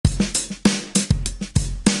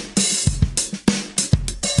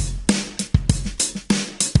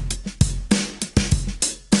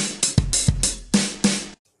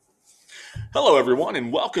Hello, everyone,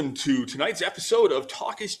 and welcome to tonight's episode of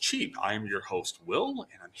Talk is Cheap. I am your host, Will,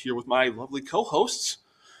 and I'm here with my lovely co-hosts,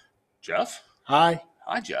 Jeff. Hi.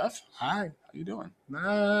 Hi, Jeff. Hi. How you doing?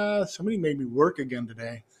 Somebody made me work again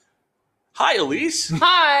today. Hi, Elise.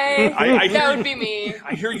 Hi. That would be me.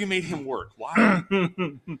 I hear you made him work. Why?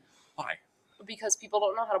 Why? Because people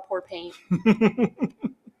don't know how to pour paint.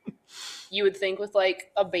 You would think with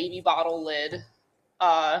like a baby bottle lid,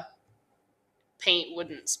 paint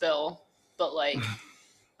wouldn't spill, but like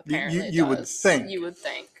apparently you it would does. think. You would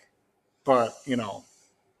think. But,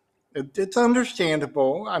 it's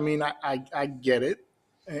understandable. I mean, I get it,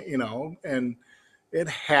 and it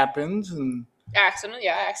happens, and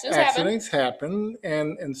Accidents happen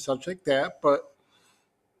and such like that. But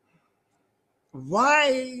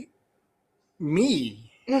why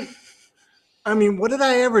me? I mean, what did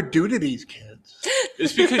I ever do to these kids?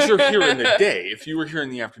 It's because you're here in the day. If you were here in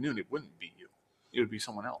the afternoon, it wouldn't be you. It would be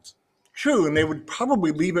someone else. True, and they would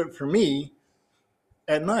probably leave it for me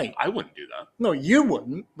at night. I wouldn't do that. No, you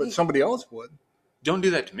wouldn't, but somebody else would. Don't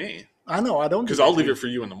do that to me. I know, I don't. Because I'll leave it for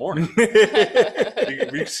you in the morning.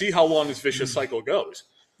 We see how long this vicious cycle goes.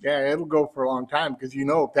 Yeah, it'll go for a long time because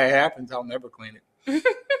if that happens, I'll never clean it.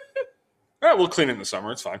 All right, we'll clean it in the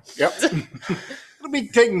summer. It's fine. Yep. It'll be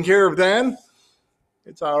taken care of then.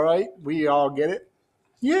 It's all right. We all get it.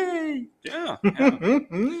 Yay! Yeah.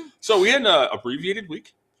 So we had an abbreviated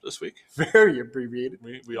week this week. Very abbreviated.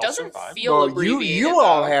 We all Doesn't survived. feel abbreviated. You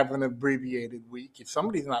all have an abbreviated week. If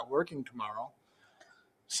somebody's not working tomorrow,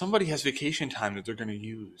 Somebody has vacation time that they're going to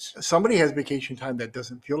use. somebody has vacation time that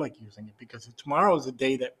doesn't feel like using it because tomorrow is a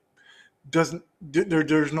day that doesn't.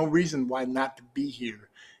 There's no reason why not to be here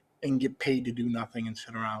and get paid to do nothing and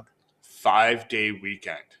sit around. 5-day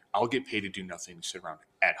weekend. I'll get paid to do nothing and sit around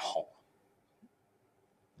at home.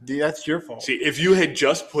 That's your fault. See, if you had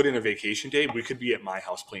just put in a vacation day, we could be at my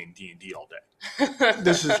house playing D&D all day.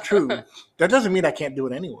 This is true. That doesn't mean I can't do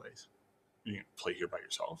it anyways. You can play here by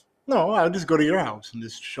yourself. No, I'll just go to your house and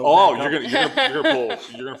just show. Oh, back you're up.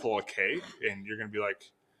 gonna pull a K, and you're gonna be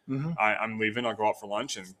like, Mhm. I'm leaving. I'll go out for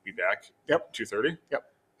lunch and be back. Yep. 2:30.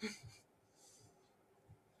 Yep.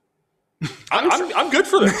 I'm good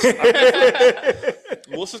for this.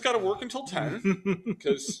 Melissa's got to work until 10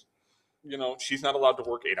 because she's not allowed to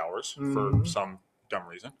work 8 hours for Mhm. some dumb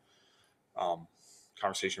reason.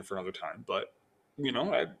 Conversation for another time, but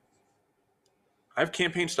I have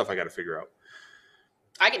campaign stuff I got to figure out.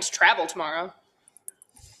 I get to travel tomorrow.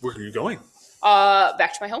 Where are you going?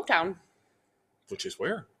 Back to my hometown, Which is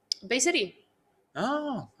where? Bay City.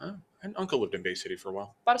 Oh, an uncle lived in Bay City for a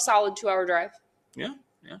while. About a solid 2-hour drive. Yeah.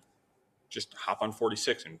 Just hop on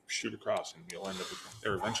 46 and shoot across, and you'll end up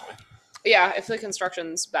there eventually. Yeah, if the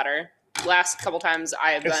construction's better. Last couple times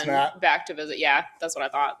I have It's been not. back to visit. Yeah, that's what I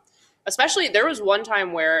thought. Especially there was one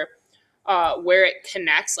time where it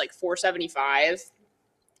connects like 475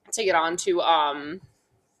 to get onto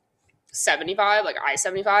 75, like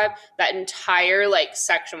I-75. That entire like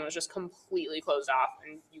section was just completely closed off,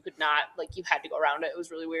 and you could not you had to go around it. It was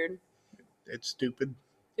really weird. It's stupid,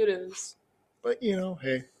 It is. but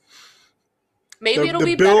hey. Maybe it'll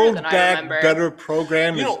be Build better than I Back remember. Better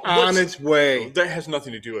program is on its way. That has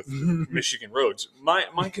nothing to do with Michigan roads.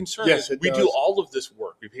 My concern Yes, is it we does. do all of this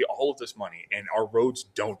work, we pay all of this money, and our roads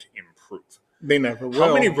don't improve. They never will.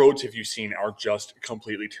 How many roads have you seen are just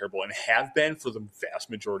completely terrible and have been for the vast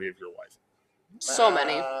majority of your life? So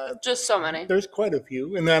many. Just so many. There's quite a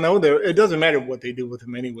few, and I know it doesn't matter what they do with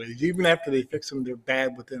them anyways. Even after they fix them, they're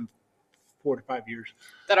bad within 4 to 5 years.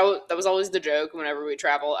 That was always the joke whenever we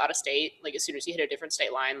travel out of state. Like as soon as you hit a different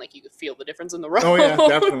state line, like you could feel the difference in the road. Oh yeah,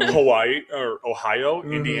 definitely. Hawaii or Ohio,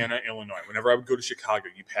 Mhm. Indiana, Illinois. Whenever I would go to Chicago,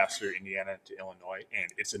 you pass through Indiana to Illinois, and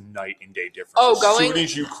it's a night and day difference. Oh, as soon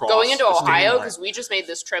as you cross Going into the state Ohio, line. because we just made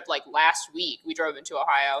this trip like last week. We drove into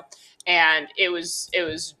Ohio, and it was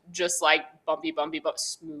just like bumpy, but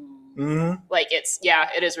smooth. Mm-hmm. Like it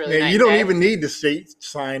is really Yeah, nice. you don't even need the state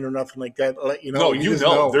sign or nothing like that to let you know. No, You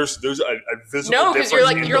just there's a visible No, difference. because you're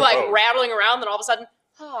in like the road. rattling around, then all of a sudden,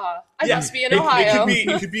 I Yeah, must be in It Ohio.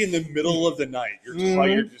 could be in the middle of the night. You're just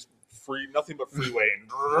Mhm. you're just free, nothing but freeway.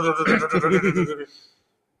 And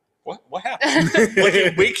what happened? Like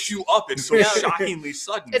it wakes you up. It's so Yeah. shockingly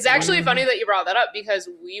sudden. It's actually funny that you brought that up because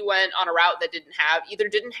we went on a route that didn't have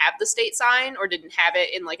the state sign or didn't have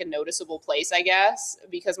it in like a noticeable place, I guess,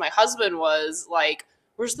 because my husband was like,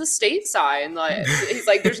 "Where's the state sign?" Like he's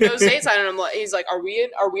like, "There's no state sign," and he's like, "Are we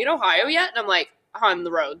in Ohio yet?" And I'm like, "On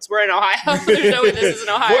the roads. We're in Ohio. There's no way this is in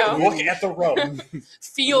Ohio. Look at the road.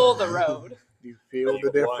 Feel the road. You feel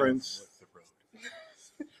the difference. With the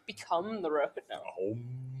road. Become the road." No. Oh.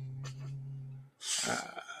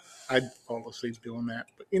 I'd fall asleep doing that.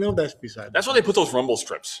 But that's beside. That's why they put those rumble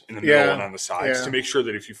strips in the middle Yeah, and on the sides yeah. to make sure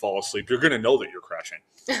that if you fall asleep, you're going to know that you're crashing.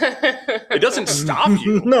 It doesn't stop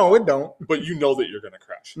you, No, it don't. but you know that you're going to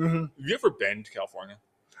crash. Hmm. Have you ever been to California?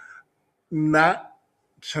 Not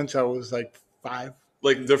since I was like 5.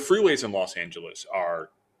 Like the freeways in Los Angeles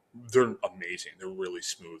they're amazing. They're really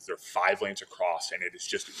smooth. They're 5 lanes across, and it is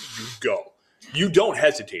just you go. You don't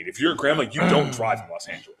hesitate. If you're a grandma, you don't drive in Los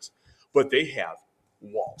Angeles. But they have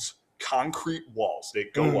walls, concrete walls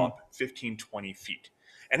that go up 15, 20 feet.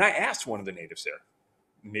 And I asked one of the natives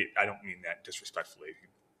there. I don't mean that disrespectfully.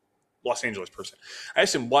 Los Angeles person. I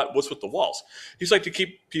asked him, what's with the walls? He's like, to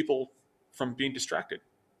keep people from being distracted.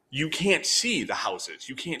 You can't see the houses.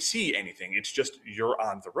 You can't see anything. It's just you're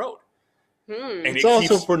on the road. And It's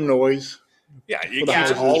also for noise. Yeah, it the keeps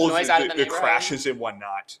houses. all Noise of out of the the neighborhood. crashes and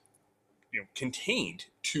whatnot, contained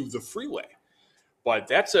to the freeway. But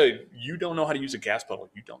that's you don't know how to use a gas pedal,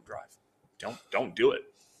 you don't drive. Don't do it.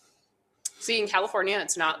 See, in California,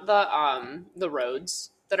 it's not the roads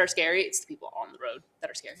that are scary; it's the people on the road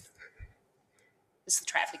that are scary. It's the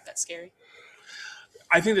traffic that's scary.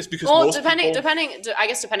 I think that's because Well, most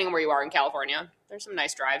depending on where you are in California, there's some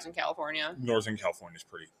nice drives in California. Northern California is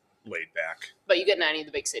pretty laid back. But you get in any of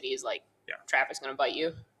the big cities, like traffic's gonna bite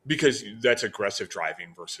you. Because that's aggressive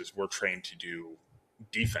driving versus we're trained to do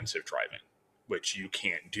defensive driving, which you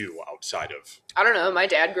can't do outside of. I don't know. My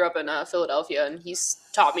dad grew up in Philadelphia, and he's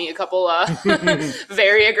taught me a couple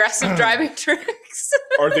very aggressive driving tricks.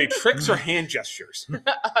 Are they tricks or hand gestures?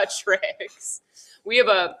 Tricks. We have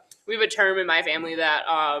a term in my family that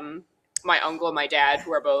my uncle and my dad,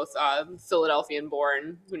 who are both Philadelphian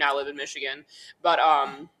born, who now live in Michigan, but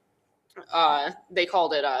they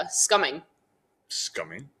called it scumming.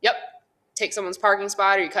 Scumming? Yep. Take someone's parking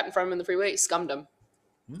spot, or you cut in front of them in the freeway, you scummed them.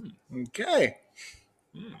 Okay.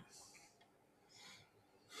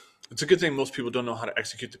 It's a good thing most people don't know how to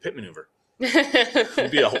execute the pit maneuver.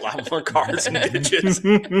 There'd be a lot more cars and ditches.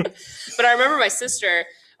 But I remember my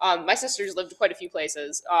sister's lived quite a few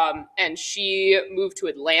places, and she moved to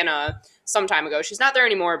Atlanta some time ago. She's not there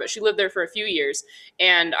anymore, but she lived there for a few years.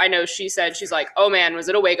 And I know she said, she's like, oh man, was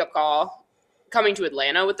it a wake-up call coming to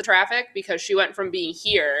Atlanta with the traffic? Because she went from being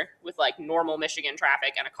here with like normal Michigan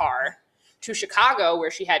traffic and a car to Chicago, where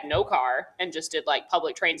she had no car and just did like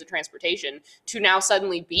public trains and transportation, to now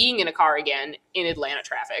suddenly being in a car again in Atlanta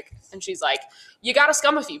traffic. And she's like, you got to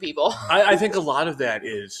scum a few people. I think a lot of that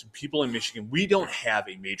is people in Michigan. We don't have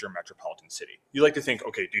a major metropolitan city. You like to think,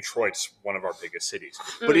 okay, Detroit's one of our biggest cities,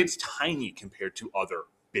 but it's tiny compared to other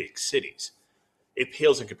big cities. It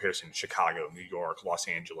pales in comparison to Chicago, New York, Los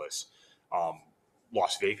Angeles,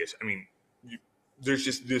 Las Vegas. I mean, there's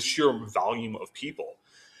just this sheer volume of people.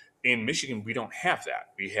 In Michigan, we don't have that.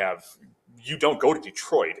 You don't go to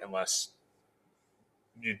Detroit unless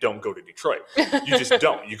you don't go to Detroit. You just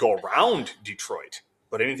don't. You go around Detroit,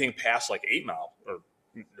 but anything past like 8 Mile or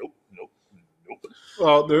nope.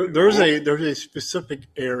 Well, there's a specific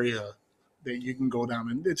area that you can go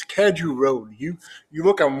down, and it's Cadieux Road. You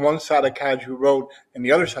look on one side of Cadieux Road and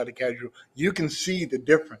the other side of Cadieux, you can see the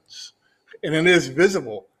difference, and it is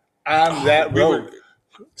visible on that road.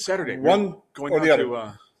 Saturday, One going or down the other.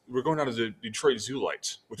 to we're going down to the Detroit Zoo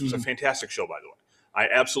Lights, which was a fantastic show, by the way. I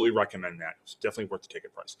absolutely recommend that. It's definitely worth the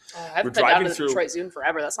ticket price. I haven't been down to the Detroit Zoo in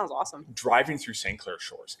forever. That sounds awesome. Driving through St. Clair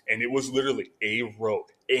Shores, and it was literally a road,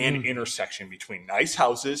 an intersection between nice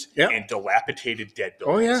houses and dilapidated dead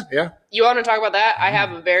buildings. Oh, yeah. You want to talk about that? I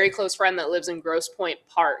have a very close friend that lives in Grosse Pointe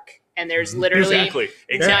Park, and there's literally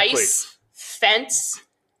Exactly. nice fence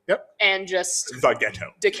and just The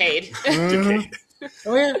ghetto. decayed. Decayed.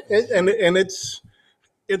 Oh, yeah. And it's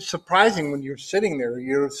surprising when you're sitting there.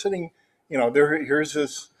 You're sitting, here's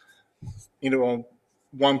this,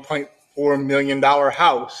 $1.4 million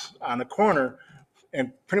house on a corner,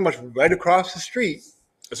 and pretty much right across the street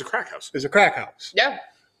It's a crack house. is a crack house. Yeah.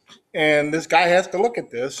 And this guy has to look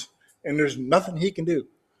at this, and there's nothing he can do.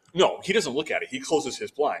 No, he doesn't look at it. He closes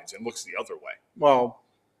his blinds and looks the other way. Well,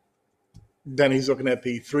 then he's looking at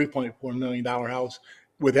the $3.4 million house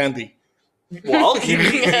with envy. Well,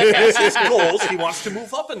 that's his goals. He wants to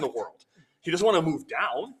move up in the world. He doesn't want to move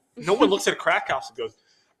down. No one looks at a crack house and goes,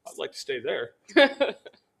 I'd like to stay there.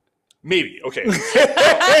 Maybe. Okay.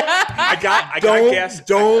 I got gas.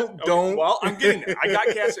 Don't. Well, I'm getting there. I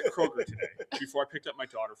got gas at Kroger today before I picked up my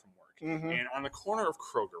daughter from work. Mm-hmm. And on the corner of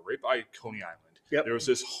Kroger, right by Coney Island, Yep. there was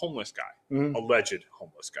this homeless guy, alleged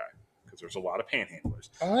homeless guy, because there's a lot of panhandlers.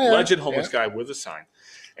 Oh, yeah. Alleged homeless guy with a sign.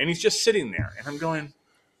 And he's just sitting there. And I'm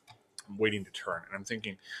waiting to turn. And I'm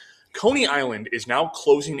thinking, Coney Island is now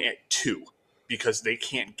closing at 2 because they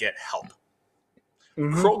can't get help.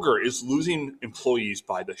 Mhm. Kroger is losing employees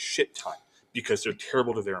by the shit ton because they're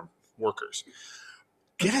terrible to their workers.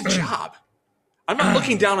 Get a job. I'm not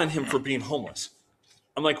looking down on him for being homeless.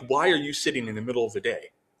 I'm like, why are you sitting in the middle of the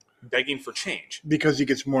day begging for change? Because he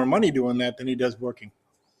gets more money doing that than he does working.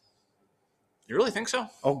 You really think so?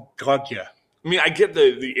 Oh, God, yeah. I mean, I get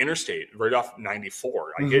the interstate right off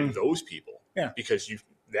 94. I get Mhm. those people. Yeah. Because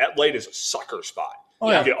that light is a sucker spot. Oh,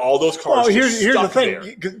 You yeah. get all those cars Well, just here's the stuck thing.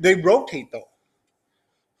 there. 'Cause they rotate, though.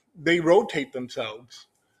 They rotate themselves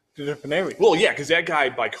to different areas. Well, yeah, because that guy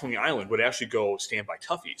by Coney Island would actually go stand by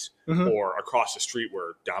Tuffy's Mhm. or across the street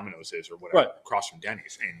where Domino's is or whatever, Right. across from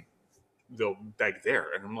Denny's, and they'll beg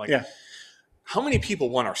there. And I'm like, Yeah. how many people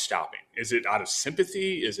want our stopping? Is it out of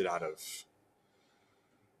sympathy? Is it out of,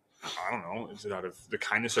 I don't know, is it out of the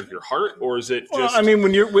kindness of your heart? Or is it just, Well, I mean,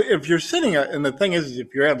 if you're sitting at, and the thing is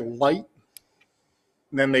if you're at a light,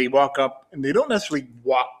 then they walk up, and they don't necessarily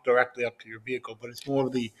walk directly up to your vehicle, but it's more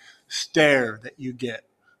of the stare that you get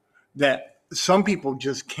that some people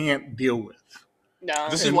just can't deal with. No.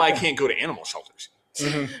 this is why I can't go to animal shelters.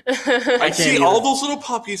 Mm-hmm. I can't see either. all those little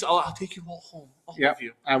puppies. I'll take you all home. I'll Yep. love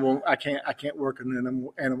you. I won't. I can't work in an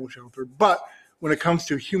animal shelter. But when it comes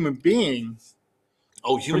to human beings,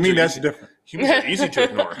 Oh, for humans me are that's easy. different. Humans are easy to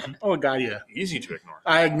ignore. Oh God, yeah. Easy to ignore.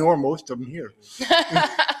 I ignore most of them here.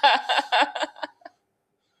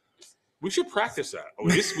 We should practice that.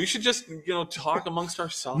 We should just talk amongst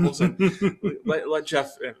ourselves and let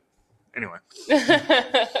Jeff. Anyway,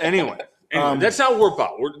 that's not what we're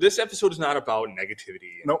about. This episode is not about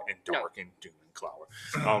negativity and, Nope. and dark and doom and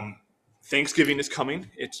cloud. Thanksgiving is coming.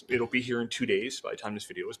 It'll be here in 2 days by the time this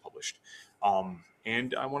video is published.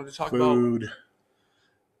 And I wanted to talk about Food.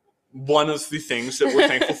 one of the things that we're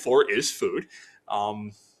thankful for is food.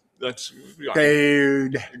 Let's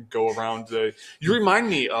Food. go around the. You remind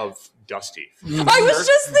me of Dusty. I was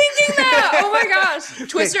just thinking that. Oh my gosh.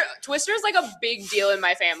 Twister is like a big deal in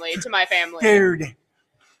my family, to my family. Food.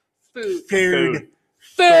 Food. Food.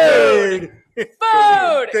 Food. Food.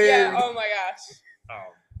 Food. Yeah. Oh my gosh.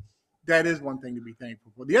 That is one thing to be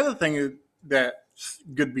thankful for. The other thing that's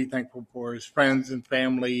good to be thankful for is friends and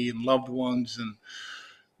family and loved ones and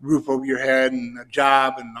roof over your head and a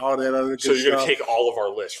job and all that other good So you're going stuff. to take all of our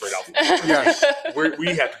lists right out. Yes. We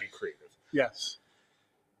have to be creative. Yes.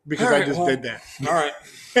 Because All right, I just well- did that. All right.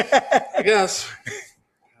 I guess.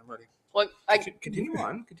 I'm ready. Well, Continue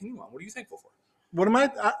on. Continue on. What are you thankful for? What am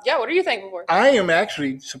I yeah. What are you thankful for? I am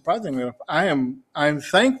actually, surprisingly enough, I'm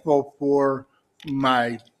thankful for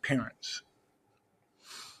my parents.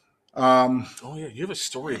 Oh, yeah. You have a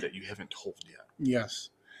story that you haven't told yet. Yes.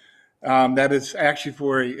 That is actually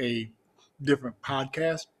for a different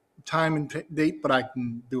podcast time and date, but I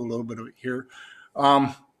can do a little bit of it here.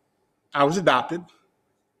 I was adopted.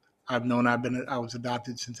 I was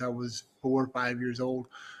adopted since I was 4 or 5 years old.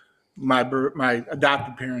 My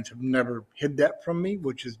adopted parents have never hid that from me,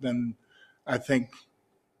 which has been, I think,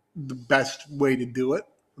 the best way to do it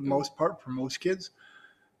for the most part for most kids.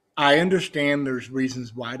 I understand there's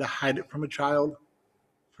reasons why to hide it from a child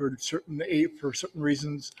for certain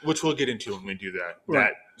reasons. Which we'll get into when we do that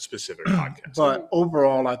Right. specific podcast. But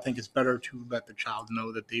overall, I think it's better to let the child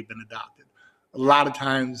know that they've been adopted. A lot of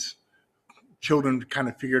times, children kind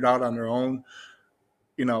of figure it out on their own,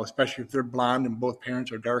 especially if they're blonde and both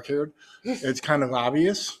parents are dark-haired. It's kind of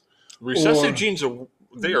obvious. Recessive or- genes are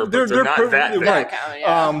there, but They're they're not that perfectly big. right. Count,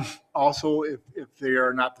 yeah. Also, if they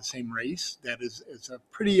are not the same race, it's a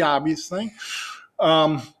pretty obvious thing.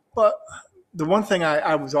 But the one thing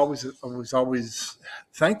I was always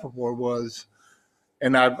thankful for was,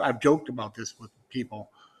 and I've joked about this with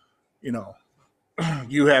people,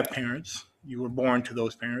 you have parents, you were born to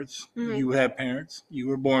those parents. Mhm. You have parents, you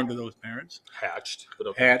were born to those parents. Hatched. But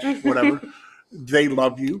okay. Hatched, whatever. They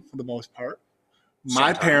love you for the most part.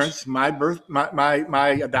 My Sometimes. parents, my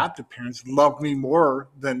adoptive parents loved me more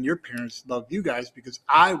than your parents loved you guys because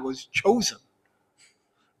I was chosen.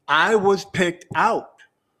 I was picked out.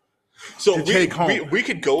 So to take home. we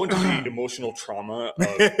could go into the emotional trauma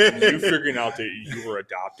of you figuring out that you were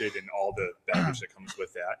adopted and all the baggage that comes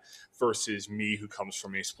with that versus me who comes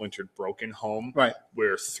from a splintered, broken home Right.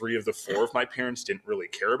 where 3 of the 4 of my parents didn't really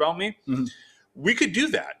care about me. Mhm. We could do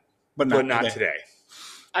that, But not today. today.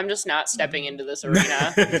 I'm just not stepping into this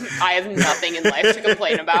arena. I have nothing in life to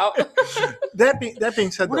complain about. That being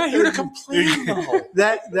said, We're though, not here to complain, though.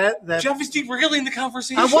 that Jeff is derailing the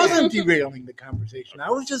conversation. I wasn't derailing the conversation. I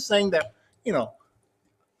was just saying that, Well,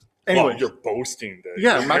 anyway. you're boasting that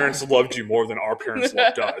Yeah, your my- parents loved you more than our parents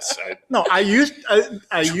loved us. No, I used it.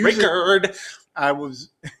 Triggered. I was.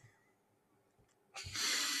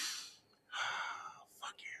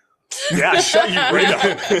 Yeah, shut you right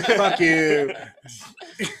up. Fuck you.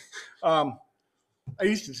 I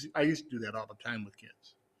used to do that all the time with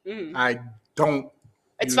kids. Mhm. I don't.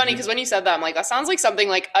 It's funny because when you said that, I'm like, that sounds like something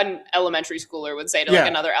like an elementary schooler would say to Yeah. like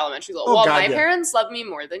another elementary school. Oh, Well, God, my yeah. parents love me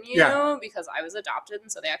more than you Yeah. because I was adopted,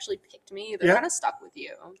 and so they actually picked me. They're Yeah. kind of stuck with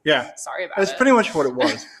you. Yeah, Sorry about that's it. pretty much what it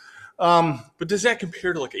was. But does that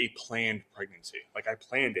compare to like a planned pregnancy? Like I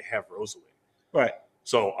plan to have Rosalie, Right.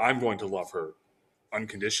 so I'm going to love her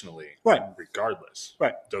unconditionally, Right. regardless.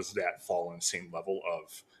 Right. Does that fall in the same level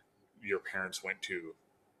of your parents went to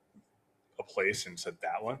a place and said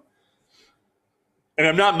that one? And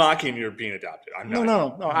I'm not mocking your being adopted. I'm No,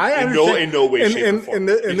 not. no. I in understand. no way, shape, or And, form. and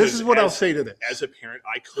this Because is what I'll as- say to this. As a parent,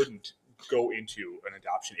 I couldn't go into an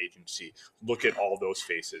adoption agency, look at all those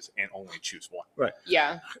faces, and only choose one.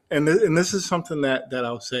 Yeah. And this is something that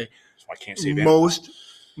I'll say. So I can't say that.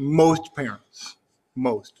 Most parents,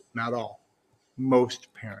 not all,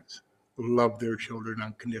 most parents love their children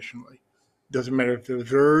unconditionally. Doesn't matter if they're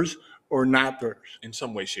theirs or not theirs. In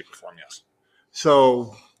some way, shape, or form, yes.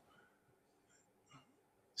 So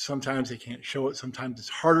sometimes they can't show it. Sometimes it's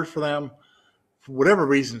harder for them, for whatever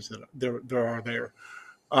reasons that there are there.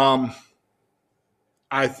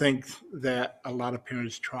 I think that a lot of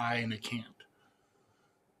parents try and they can't.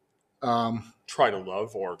 Try to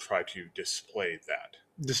love or try to display that.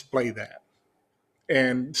 Display that,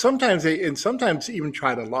 and sometimes even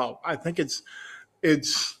try to love. I think it's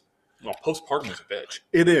Well, postpartum is a bitch.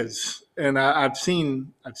 it is, and I've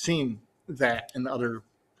seen that in other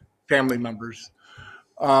family members.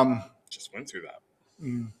 Just went through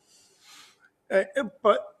that.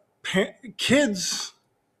 But kids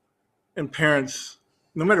and parents,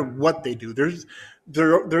 no matter what they do,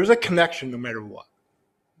 there's a connection no matter what.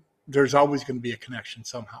 There's always going to be a connection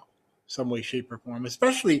somehow, some way, shape, or form,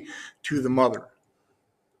 especially to the mother.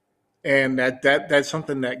 And that's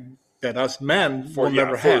something that us men will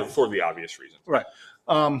never have. For the obvious reason. Right.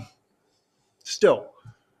 Still,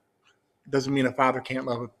 doesn't mean a father can't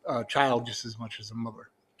love a child just as much as a mother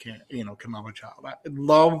can love a child.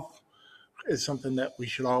 Love is something that we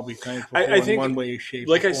should all be thankful for I in think, one way, shape,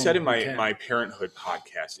 like or I form said in if we can. my parenthood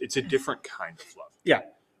podcast, it's a different kind of love. Yeah.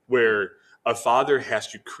 Where a father has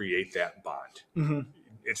to create that bond. Mhm.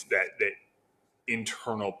 It's that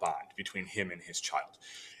internal bond between him and his child.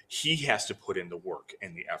 He has to put in the work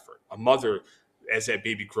and the effort. A mother, as that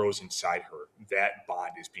baby grows inside her, that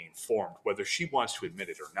bond is being formed, whether she wants to admit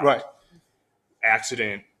it or not. Right.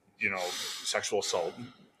 Accident, sexual assault,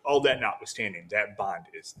 all that notwithstanding, that bond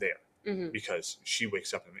is there. Mhm. Because she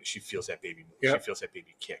wakes up and she feels that baby move. Yep. She feels that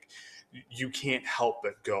baby kick. You can't help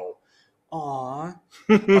but go, aw.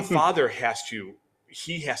 A father has to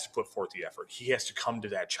put forth the effort. He has to come to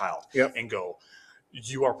that child Yep. and go,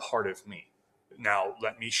 you are part of me. Now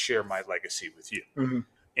let me share my legacy with you. Mhm.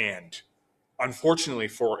 And unfortunately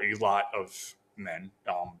for a lot of men,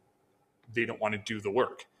 they don't want to do the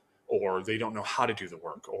work, or they don't know how to do the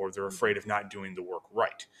work, or they're afraid of not doing the work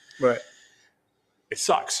right. Right. It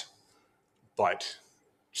sucks. But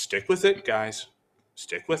stick with it, guys.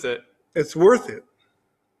 Stick with it. It's worth it.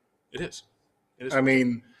 It is. It is. I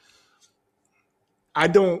mean, I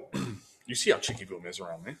don't. You see how Chicky Boom is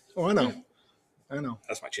around me. Oh, I know.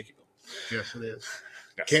 That's my Chicky Boom. Yes, it is.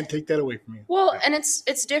 Yes. Can't take that away from you. Well, and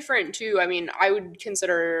it's different too. I mean, I would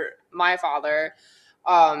consider my father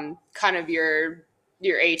kind of your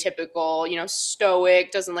atypical,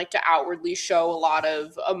 stoic, doesn't like to outwardly show a lot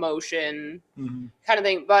of emotion Mhm. kind of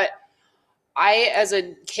thing. But I, as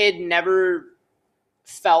a kid, never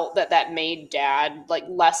felt that made dad like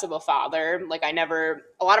less of a father. Like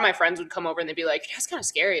a lot of my friends would come over and they'd be like, that's kind of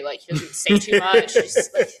scary. Like he doesn't say too much.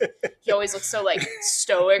 He always looks so like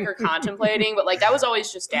stoic or contemplating, but like that was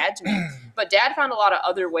always just dad to me. But dad found a lot of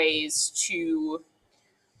other ways to,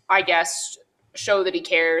 I guess, show that he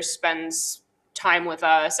cares, spends time with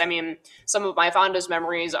us. I mean, some of my fondest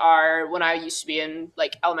memories are when I used to be in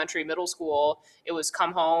like elementary, middle school. It was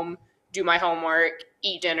come home, do my homework,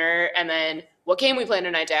 eat dinner, and then what game we playing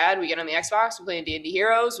tonight, Dad? We get on the Xbox, we playing D&D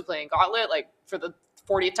Heroes, we playing Gauntlet, like for the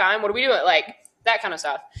 40th time. What are we doing? Like that kind of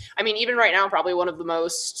stuff. I mean, even right now, probably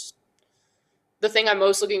the thing I'm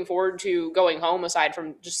most looking forward to going home, aside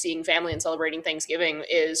from just seeing family and celebrating Thanksgiving,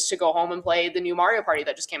 is to go home and play the new Mario Party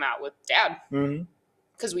that just came out with Dad. Mhm.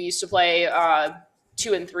 Because we used to play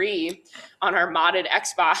 2 and 3 on our modded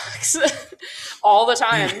Xbox all the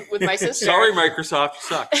time with my sister. Sorry, Microsoft, you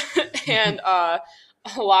suck. And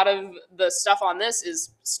a lot of the stuff on this is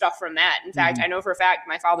stuff from that. In fact, I know for a fact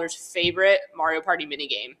my father's favorite Mario Party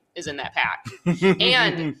minigame is in that pack.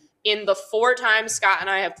 And in the 4 times Scott and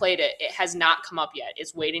I have played it, it has not come up yet.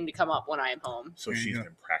 It's waiting to come up when I am home. So There you she's go.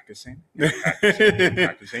 been practicing.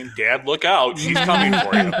 Practicing. Dad, look out. She's coming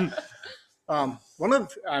for you.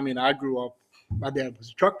 I grew up, my dad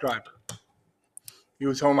was a truck driver. He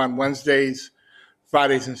was home on Wednesdays,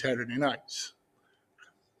 Fridays, and Saturday nights.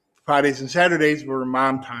 Fridays and Saturdays were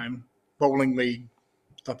mom time, bowling league,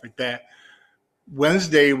 stuff like that.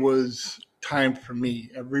 Wednesday was time for me.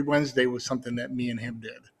 Every Wednesday was something that me and him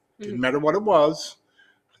did. Didn't matter what it was.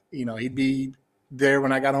 He'd be there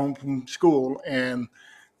when I got home from school and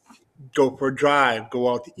go for a drive,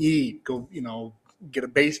 go out to eat, go, get a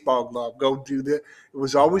baseball glove, go do that. It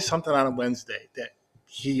was always something on a Wednesday that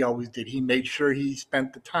he always did. He made sure he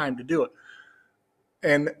spent the time to do it.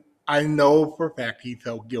 And I know for a fact he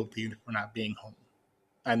felt guilty for not being home.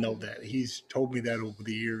 I know that. He's told me that over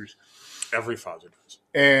the years. Every father does.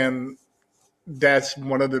 And that's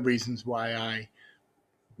one of the reasons why I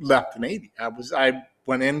left the Navy. I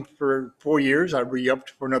went in for 4 years. I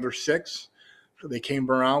re-upped for another 6. So they came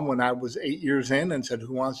around when I was 8 years in and said,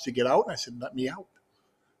 who wants to get out? And I said, let me out.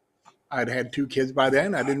 I'd had 2 kids by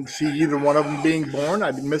then. I didn't see either one of them being born.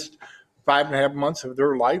 I'd missed 5.5 months of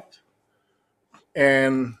their life.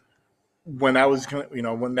 And when I was,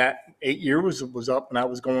 when that 8 year was up and I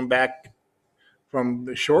was going back from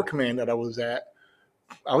the shore command that I was at,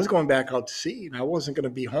 I was going back out to sea and I wasn't going to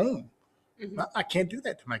be home. Mm-hmm. I can't do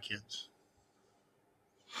that to my kids.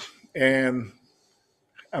 And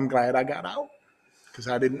I'm glad I got out because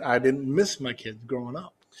I didn't miss my kids growing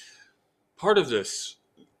up. Part of this,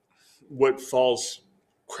 what falls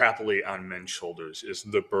crappily on men's shoulders is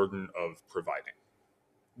the burden of providing.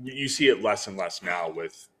 You see it less and less now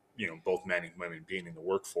with, both men and women being in the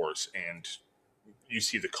workforce, and you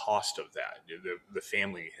see the cost of that. The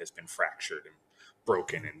family has been fractured and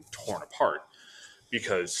broken and torn apart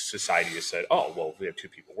because society has said, oh, well, we have 2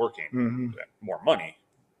 people working, mm-hmm. more money,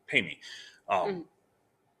 pay me.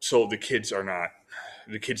 So the kids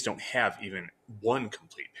don't have even one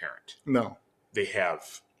complete parent. No. They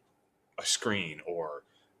have a screen or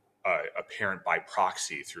a parent by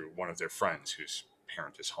proxy through one of their friends whose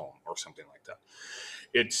parent is home or something like that.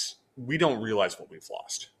 We don't realize what we've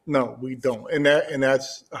lost. No, we don't. And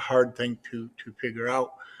that's a hard thing to figure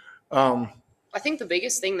out. I think the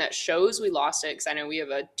biggest thing that shows we lost it, because I know we have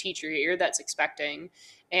a teacher here that's expecting,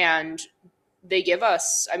 and they give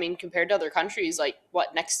us, compared to other countries,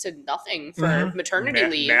 next to nothing for mm-hmm. maternity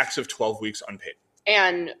leave. Max of 12 weeks unpaid.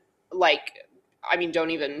 And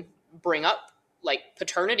don't even bring up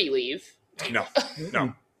paternity leave. No.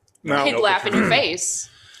 He'd laugh in your face.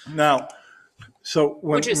 No. So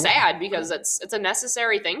which is sad because it's a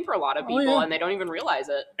necessary thing for a lot of people and they don't even realize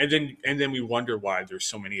it. And then we wonder why there's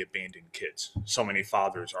so many abandoned kids. So many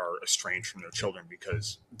fathers are estranged from their children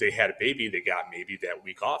because they had a baby, they got maybe that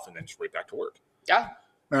week off and then just right back to work. Yeah.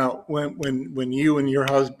 Now, when you and your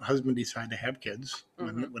husband decide to have kids,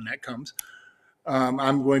 mm-hmm. when that comes,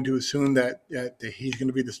 I'm going to assume that he's going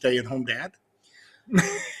to be the stay-at-home dad.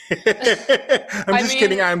 I'm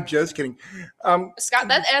just kidding. Scott,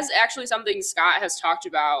 that is actually something Scott has talked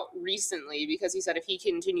about recently because he said if he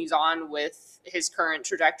continues on with his current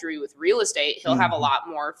trajectory with real estate, he'll mm-hmm. have a lot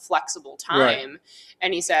more flexible time. Right.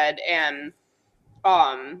 And he said,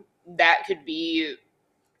 that could be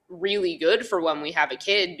really good for when we have a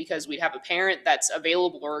kid because we'd have a parent that's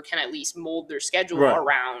available or can at least mold their schedule right.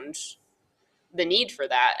 around the need for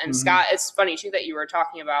that. And mm-hmm. Scott, it's funny too that you were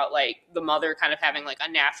talking about the mother kind of having a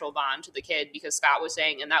natural bond to the kid because Scott was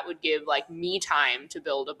saying, and that would give me time to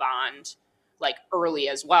build a bond early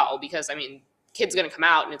as well. Because kid's going to come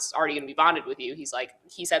out and it's already going to be bonded with you. He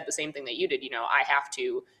said the same thing that you did, I have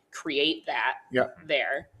to create that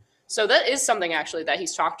there. So that is something actually that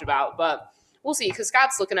he's talked about, but we'll see. Cause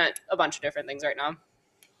Scott's looking at a bunch of different things right now.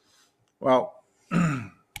 Well,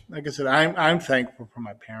 like I said, I'm thankful for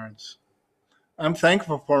my parents. I'm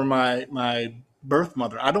thankful for my birth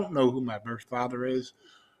mother. I don't know who my birth father is.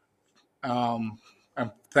 I'm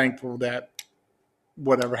thankful that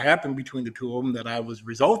whatever happened between the two of them, that I was a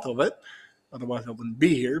result of it. Otherwise, I wouldn't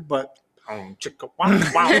be here. But I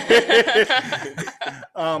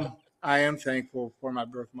am thankful for my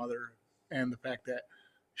birth mother and the fact that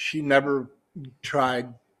she never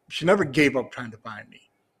gave up trying to find me.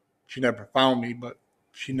 She never found me, but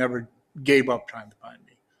she never gave up trying to find me.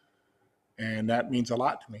 And that means a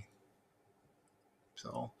lot to me.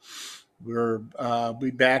 So we'll be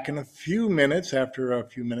back in a few minutes after a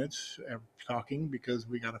few minutes of talking because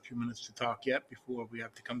we got a few minutes to talk yet before we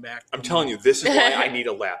have to come back. I'm telling you, this is why I need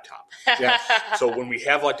a laptop. Yes. So when we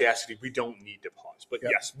have Audacity, we don't need to pause. But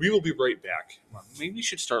yes, we will be right back. Maybe we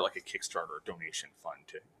should start a Kickstarter donation fund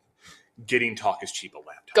to Getting Talk is Cheap a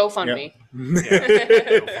laptop. Go fund me.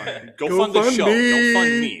 Yeah. Go fund the show. Don't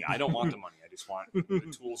fund me. I don't want the money. I just want the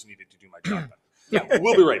tools needed to do my job. Yeah,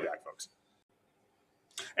 we'll be right back, folks.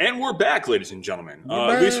 And we're back, ladies and gentlemen.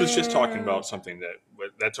 We're Elise was just talking back. about something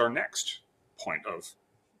that's our next point of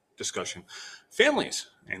discussion: families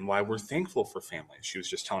and why we're thankful for families. She was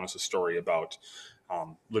just telling us a story about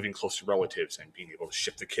living close to relatives and being able to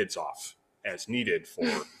ship the kids off as needed for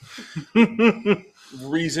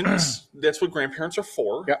reasons. That's what grandparents are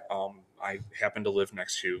for. Yeah. I happen to live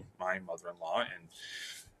next to my mother-in-law, and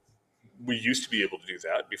we used to be able to do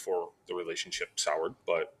that before the relationship soured,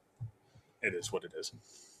 but it is what it is.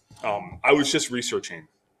 I was just researching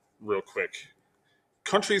real quick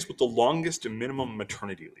countries with the longest minimum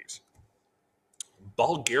maternity leaves.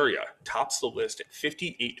 Bulgaria tops the list at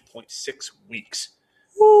 58.6 weeks.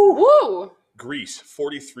 Woo! Greece,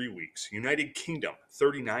 43 weeks. United Kingdom,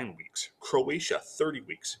 39 weeks. Croatia, 30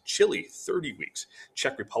 weeks. Chile, 30 weeks.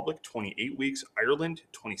 Czech Republic, 28 weeks. Ireland,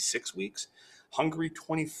 26 weeks. Hungary,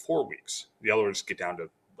 24 weeks. The others get down to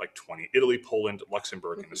like 20. Italy, Poland,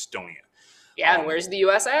 Luxembourg, and Estonia. Yeah, and where's the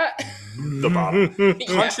U.S. at? The bottom. Yeah.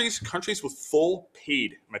 Countries with full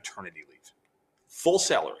paid maternity leave. Full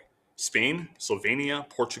salary. Spain, Slovenia,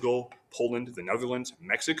 Portugal, Poland, the Netherlands,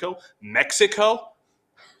 Mexico.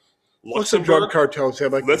 What's the drug Luxembourg, cartels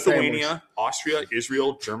have like the Lithuania, families? Austria,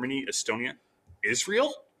 Israel, Germany, Estonia,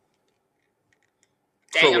 Israel,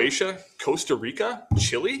 Dang, Croatia, Costa Rica,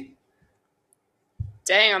 Chile.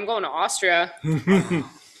 Dang, I'm going to Austria.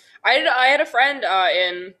 I had a friend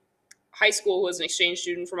in high school who was an exchange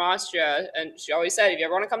student from Austria, and she always said, if you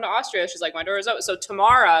ever want to come to Austria, she's like, my door is open. So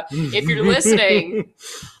Tamara, if you're listening,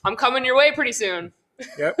 I'm coming your way pretty soon.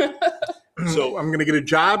 Yep. So- So I'm gonna get a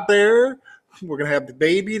job there. We're gonna have the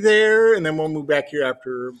baby there, and then we'll move back here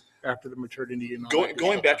after the maternity and all that.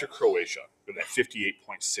 Going back to Croatia, with that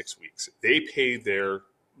 58.6 weeks, they pay their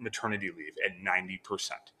maternity leave at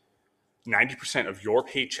 90%. 90% of your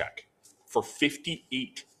paycheck for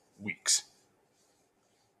 58 weeks.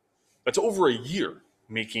 That's over a year,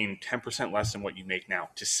 making 10% less than what you make now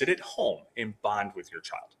to sit at home and bond with your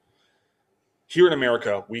child. Here in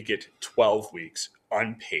America, we get 12 weeks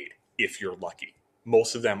unpaid if you're lucky.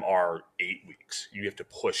 Most of them are 8 weeks. You have to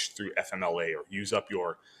push through FMLA or use up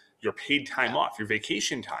your paid time off, your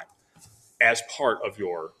vacation time, as part of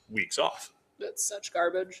your weeks off. That's such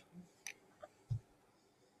garbage.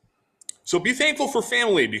 So be thankful for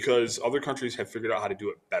family because other countries have figured out how to do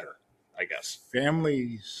it better, I guess.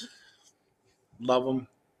 Families, love them,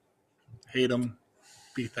 hate them,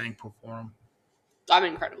 be thankful for them. I'm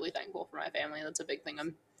incredibly thankful for my family. That's a big thing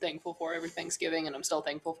I'm thankful for every Thanksgiving, and I'm still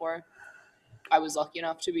thankful for. I was lucky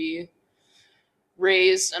enough to be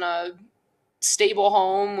raised in a stable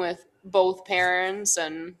home with both parents,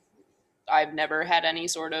 and I've never had any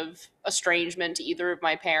sort of estrangement to either of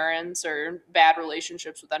my parents or bad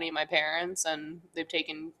relationships with any of my parents, and they've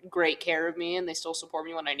taken great care of me, and they still support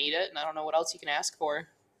me when I need it, and I don't know what else you can ask for.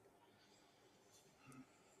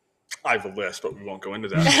 I have a list, but we won't go into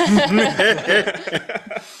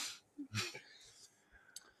that.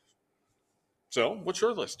 So, what's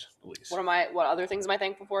your list, Elise? What other things am I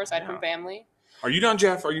thankful for aside Yeah. from family? Are you done,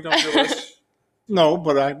 Jeff? Are you done with your list? No,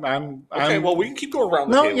 but I'm Okay, well, we can keep going around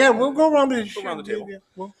the no, table. yeah, we'll go around the Go around the table. Yeah,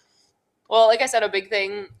 well, Well, like I said, a big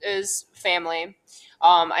thing is family.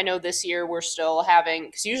 I know this year we're still having,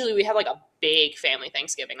 because usually we have like a big family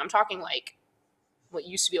Thanksgiving. I'm talking like what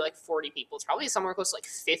used to be like 40 people. It's probably somewhere close to like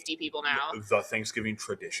 50 people now. The Thanksgiving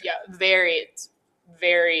tradition. Yeah,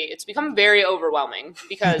 it's become very overwhelming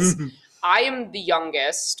because I am the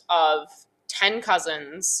youngest of 10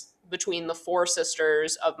 cousins between the 4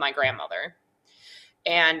 sisters of my grandmother.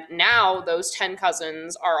 And now those 10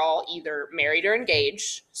 cousins are all either married or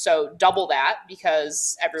engaged. So double that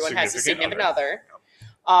because everyone has a significant other.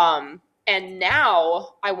 And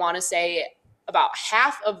now I want to say about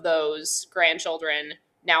half of those grandchildren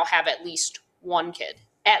now have at least one kid.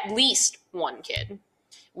 At least one kid.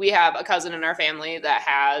 We have a cousin in our family that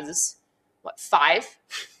has, 5?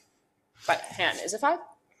 But hang on, is it 5?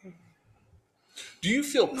 Do you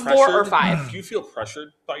feel pressured? 4 or 5. Do you feel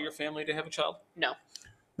pressured by your family to have a child? No.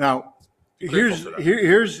 now Grateful for that.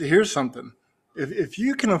 here's something. If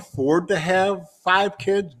you can afford to have 5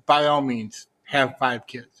 kids, by all means, have 5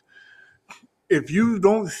 kids. If you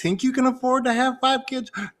don't think you can afford to have 5 kids,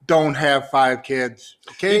 don't have 5 kids.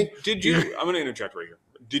 Okay? Did you? I'm going to interject right here.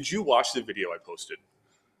 Did you watch the video I posted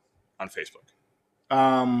on Facebook?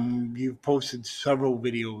 You've posted several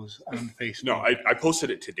videos on Facebook. No, I posted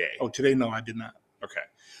it today. Oh, today? No, I did not.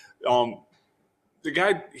 Okay. The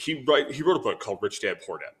guy he wrote a book called Rich Dad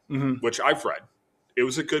Poor Dad, Mm-hmm. which I've read. It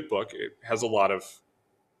was a good book. It has a lot of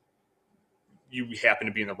you happen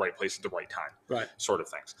to be in the right place at the right time, Right. sort of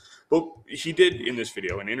things. But he did in this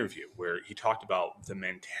video an interview where he talked about the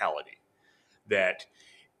mentality that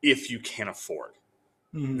if you can afford,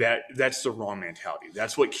 Mhm. That's the wrong mentality.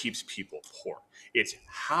 That's what keeps people poor. It's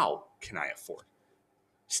how can I afford?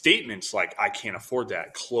 Statements like I can't afford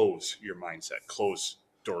that close your mindset, close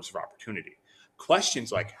doors of opportunity.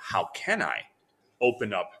 Questions like how can I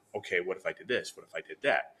open up, okay, what if I did this? What if I did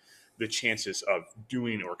that? The chances of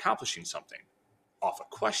doing or accomplishing something off a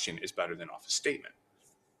question is better than off a statement.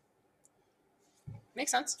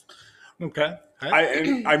 Makes sense. Okay.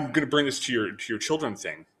 I'm going to bring this to your children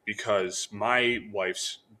thing because my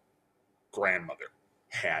wife's grandmother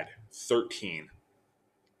had 13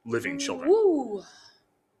 living children. Woo.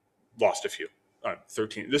 Lost a few.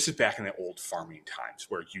 13. This is back in the old farming times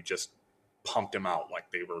where you just pumped them out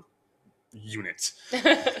like they were units.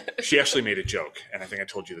 She actually made a joke, and I think I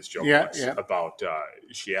told you this joke once about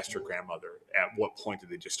she asked her grandmother at what point did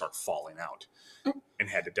they just start falling out and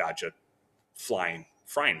had to dodge a flying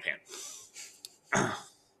frying pan.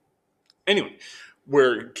 Anyway,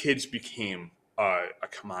 where kids became a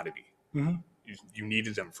commodity. Mm-hmm. You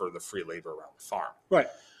needed them for the free labor around the farm. Right.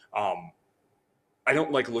 I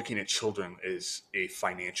don't like looking at children as a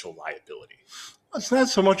financial liability. It's not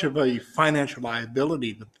so much of a financial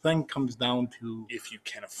liability. The thing comes down to If you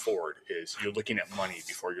can afford, is you're looking at money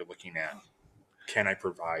before you're looking at can I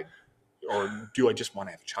provide or do I just want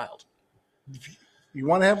to have a child? you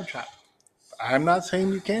want to have a child. I'm not saying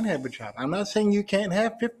you can't have a child. I'm not saying you can't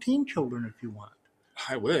have 15 children if you want.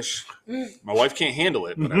 I wish. My wife can't handle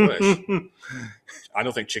it, but I wish. I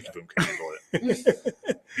don't think Chicky Boom can handle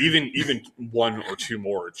it. Even one or two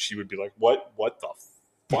more, she would be like, What the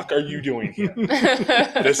fuck are you doing here?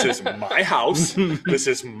 This is my house. This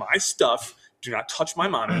is my stuff. Do not touch my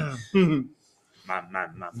mommy.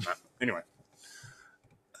 Mom. Anyway.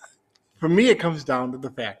 For me, it comes down to the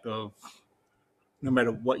fact of no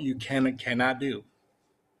matter what you can and cannot do,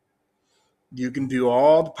 you can do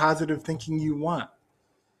all the positive thinking you want.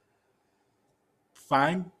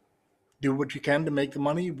 Fine. Do what you can to make the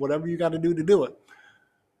money, whatever you got to do it.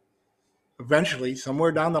 Eventually,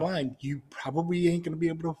 somewhere down the line, you probably ain't going to be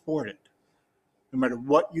able to afford it, no matter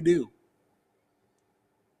what you do.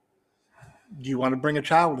 Do you want to bring a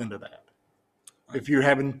child into that? If you're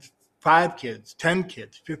having 5 kids, 10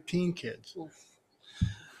 kids, 15 kids.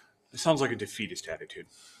 It sounds like a defeatist attitude.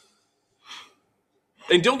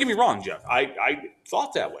 And don't get me wrong, Jeff. I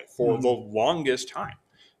thought that way for the longest time.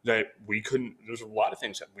 That we couldn't, there's a lot of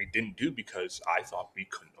things that we didn't do because I thought we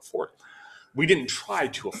couldn't afford it. We didn't try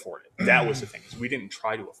to afford it. That was the thing. We didn't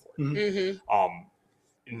try to afford it.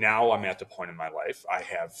 Mm-hmm. Now I'm at the point in my life, I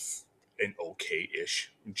have an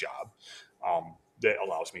okay-ish job that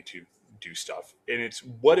allows me to do stuff. And it's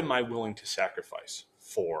what am I willing to sacrifice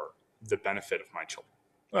for the benefit of my children?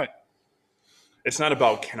 Right. It's not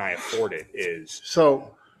about can I afford it, is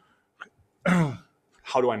So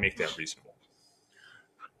how do I make that reasonable?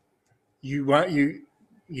 you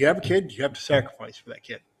have a kid, you have to sacrifice for that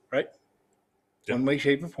kid, right? Yep. One way,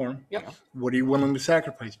 shape, or form. Yep. What are you willing to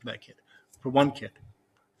sacrifice for that kid? For 1 kid,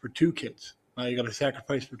 for 2 kids. Now you got to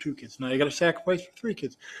sacrifice for 2 kids. Now you got to sacrifice for 3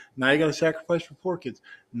 kids. Now you got to sacrifice for 4 kids.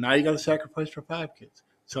 Now you got to sacrifice for 5 kids,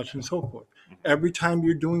 such and so forth. Every time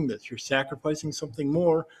you're doing this, you're sacrificing something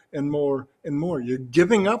more and more and more. You're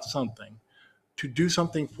giving up something to do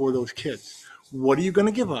something for those kids. What are you going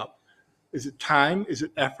to give up? Is it time? Is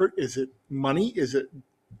it effort? Is it money? Is it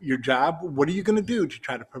your job? What are you going to do to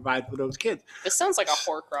try to provide for those kids? This sounds like a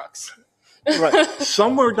Horcrux. Right.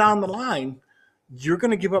 Somewhere down the line, you're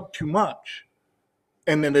going to give up too much,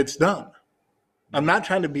 and then it's done. I'm not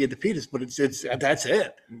trying to be a defeatist, but it's that's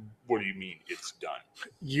it. What do you mean it's done?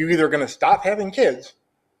 You're either going to stop having kids,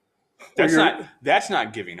 That's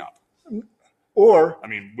not giving up. or I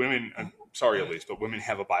mean, women, I'm sorry, Elise, but women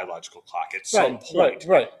have a biological clock. At some point,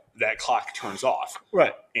 right, that clock turns off,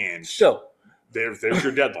 right. and Still, there's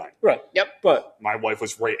your deadline. right. Yep. But My wife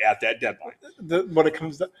was right at that deadline. what it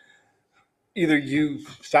comes to, either you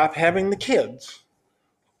stop having the kids,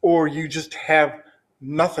 or you just have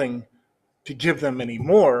nothing to give them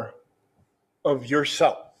anymore of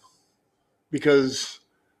yourself. Because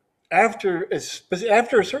after a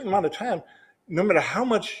certain amount of time, no matter how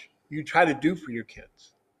much you try to do for your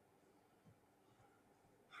kids,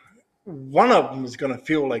 one of them is going to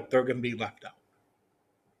feel like they're going to be left out.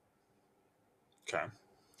 Okay.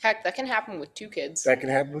 Heck, that can happen with 2 kids. That can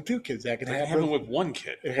happen with 2 kids. That can It happen happened with one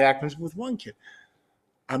kid. It happens with 1 kid.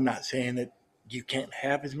 I'm not saying that you can't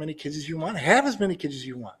have as many kids as you want. Have as many kids as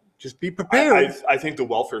you want. Just be prepared. I think the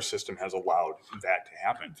welfare system has allowed that to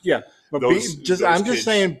happen. Yeah, but Those I'm just kids-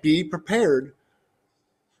 saying, be prepared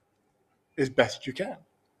as best you can.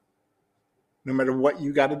 No matter what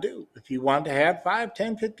you got to do. If you want to have 5,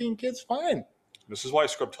 10, 15 kids, fine. This is why I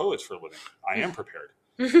scrub toilets for a living. I am prepared.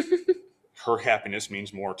 her happiness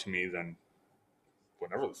means more to me than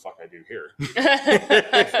whatever the fuck I do here.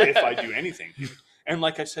 if I do anything here. And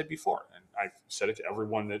like I said before, and I've said it to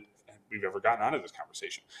everyone that we've ever gotten out of this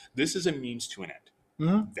conversation, this is a means to an end.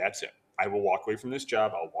 Mhm. That's it. I will walk away from this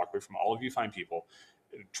job. I'll walk away from all of you fine people,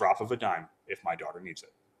 drop of a dime if my daughter needs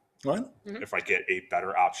it. What? If I get a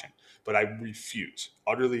better option. But I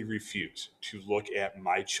utterly refuse to look at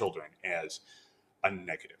my children as a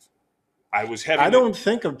negative. I don't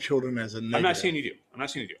think of children as a negative. I'm not saying you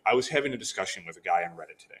do. I was having a discussion with a guy on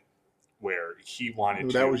Reddit today where he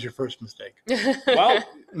wanted to. That was your first mistake. Well, it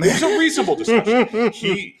was a reasonable discussion.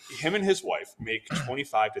 Him and his wife make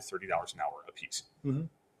 $25 to $30 an hour apiece. Mhm.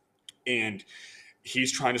 And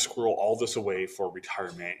he's trying to squirrel all this away for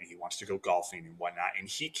retirement, and he wants to go golfing and whatnot. And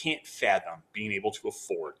he can't fathom being able to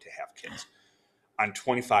afford to have kids on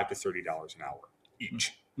 $25 to $30 an hour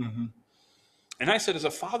each. Mm-hmm. And I said, as a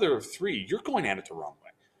father of 3, you're going at it the wrong way.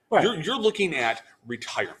 Right. You're looking at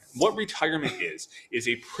retirement. What retirement is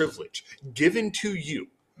a privilege given to you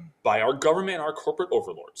by our government and our corporate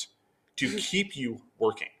overlords to keep you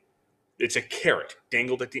working. It's a carrot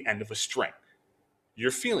dangled at the end of a string.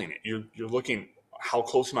 You're feeling it. You're looking, how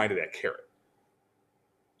close am I to that carrot?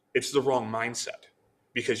 It's the wrong mindset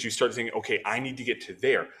because you start thinking, okay, I need to get to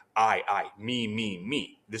there.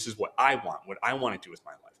 Me. This is what I want to do with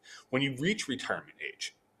my life. When you reach retirement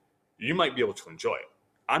age, you might be able to enjoy it.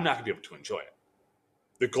 I'm not going to be able to enjoy it.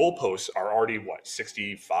 The goalposts are already,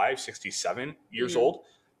 65, 67 years old?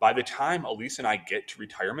 By the time Elise and I get to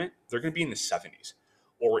retirement, they're going to be in the 70s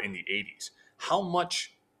or in the 80s. How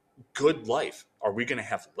much good life are we going to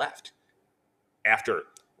have left after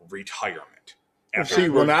retirement? See,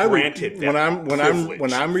 when I'm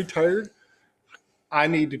retired, I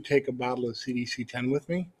need to take a bottle of CDC-10 with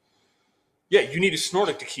me. Yeah, you need to snort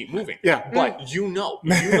it to keep moving. Yeah. But you know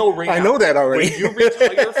right now. I know that already. When you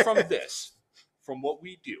retire from this, from what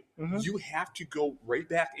we do, Mm-hmm. you have to go right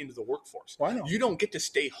back into the workforce. Why not? You don't get to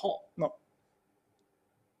stay home. No.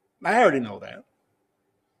 I already know that.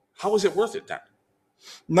 How is it worth it then?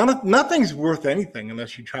 Nothing's worth anything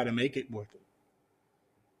unless you try to make it worth it.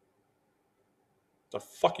 The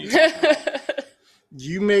fuck are you talking about?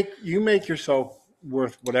 You make yourself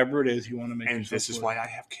worth whatever it is you want to make. And yourself this is worth. why I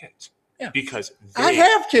have kids. Yeah. Because I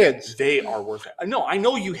have kids. They are worth it. No, I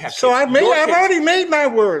know you have So kids. I've Your kids. already made my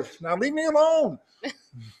worth. Now leave me alone.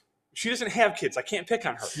 She doesn't have kids. I can't pick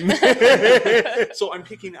on her. So I'm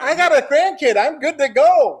picking on I got a grandkid. I'm good to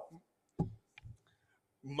go.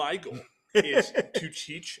 My goal is to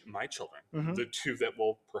teach my children, Mhm. the 2 that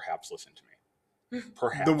will perhaps listen to me.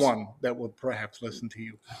 Perhaps. The one that will perhaps listen to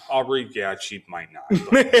you. Aubrey, yeah, she might not.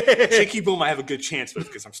 But Chicky Boom, I have a good chance with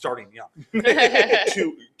because I'm starting young.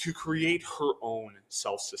 to create her own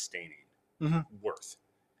self-sustaining Mhm. worth.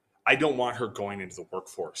 I don't want her going into the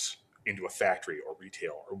workforce, into a factory or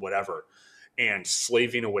retail or whatever, and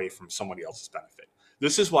slaving away from somebody else's benefit.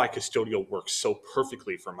 This is why custodial works so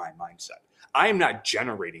perfectly for my mindset. I am not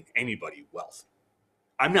generating anybody wealth.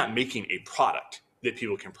 I'm not making a product that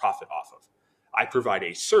people can profit off of. I provide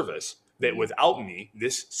a service that without me,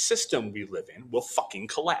 this system we live in will fucking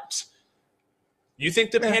collapse. You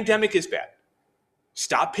think the pandemic is bad?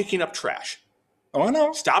 Stop picking up trash. Oh, I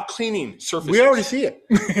know. Stop cleaning surfaces. We already see it.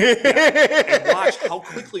 And watch how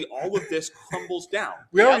quickly all of this crumbles down.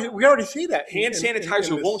 We already see that. Hand in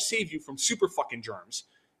sanitizer this. won't save you from super fucking germs.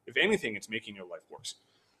 If anything, it's making your life worse.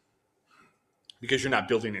 Because you're not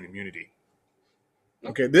building an immunity.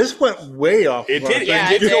 Okay, this went way off. It of our did. Yeah,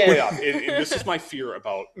 It it did go did. way off. This is my fear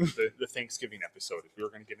about the Thanksgiving episode. If we were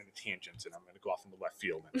going to get into tangents, and I'm going to go off into left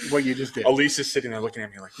field. And What you just did. Elise is sitting there looking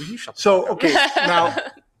at me like, "Will you shut the So fuck up?" okay, now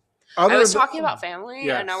I was than- talking about family,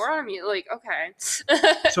 Yes. and now we're on mute. Like, okay.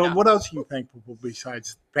 So No. what else are you thankful for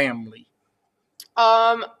besides family?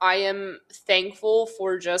 I am thankful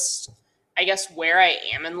for just, I guess, where I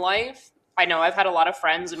am in life. I know I've had a lot of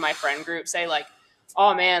friends in my friend group say, like,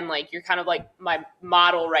 oh man, like, you're kind of like my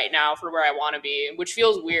model right now for where I want to be, which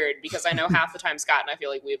feels weird because I know half the time Scott and I feel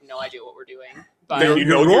like we have no idea what we're doing. But Then you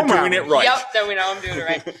know You're you're role doing it right. Yep, then we know I'm doing it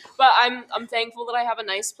right. But I'm thankful that I have a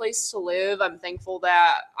nice place to live. I'm thankful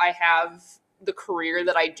that I have the career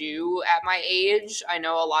that I do at my age. I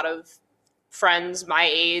know a lot of friends my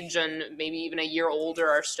age and maybe even a year older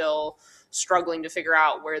are still struggling to figure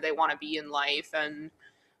out where they want to be in life and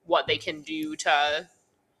what they can do to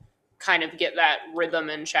kind of get that rhythm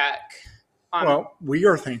in check. Well, we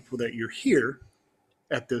are thankful that you're here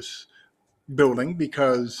at this building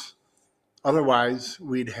because otherwise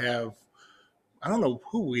we'd have, I don't know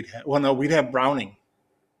who we'd have. Well, no, we'd have Browning.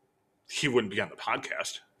 He wouldn't be on the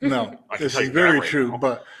podcast. No, I can this tell is you very that right true. now.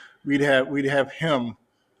 But we'd have him.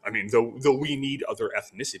 I mean, though we need other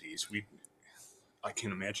ethnicities, I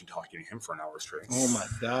can't imagine talking to him for an hour straight. Oh my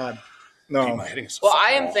God. Dude, No. my head is so Well,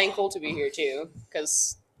 I fucking am raw. thankful to be here too,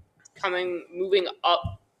 because moving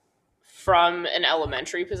up from an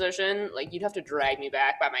elementary position, like you'd have to drag me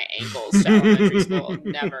back by my ankles to elementary school.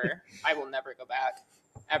 Never. I will never go back.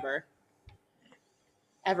 Ever.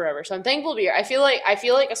 Ever. So I'm thankful to be here. I feel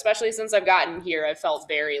like especially since I've gotten here, I've felt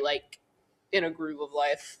very like in a groove of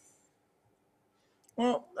life.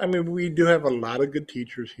 Well, I mean, we do have a lot of good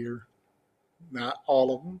teachers here. Not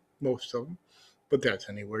all of them, most of them, but that's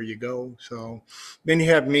anywhere you go. So then you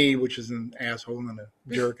have me, which is an asshole and a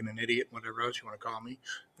jerk and an idiot, whatever else you want to call me,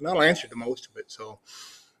 and I'll answer to most of it. So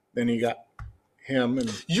then you got him,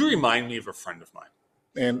 You remind me of a friend of mine.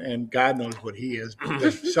 and God knows what he is. But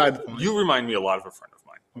that's beside the point. You remind me a lot of a friend of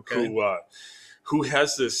mine Okay. who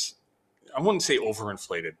has this, I wouldn't say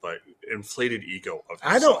overinflated, but inflated ego of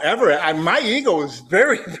I himself. don't ever. My ego is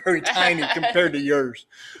very, very tiny compared to yours.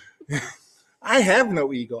 I have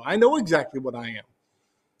no ego. I know exactly what I am.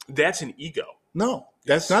 That's an ego No,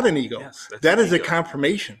 that's not an ego. Yes, that's That an is a ego.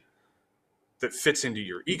 confirmation. that fits into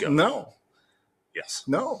your ego. No, Yes.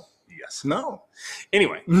 no, Yes. no.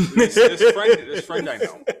 Anyway, this friend I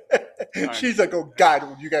know. She's like, "Oh God,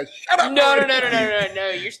 will you guys shut up?" No.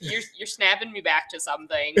 already?" You're snapping me back to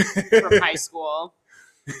something from high school.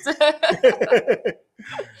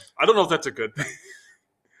 I don't know if that's a good thing.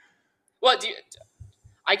 What do you?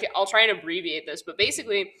 I'll try and abbreviate this, but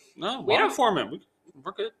basically, No, We don't- form it.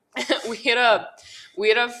 We're good. we had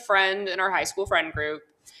a friend in our high school friend group,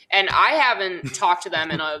 and I haven't talked to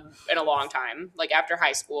them in a long time. Like after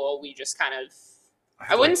high school, we just kind of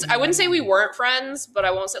I wouldn't say we weren't friends, but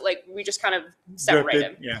I won't say like we just kind of separated.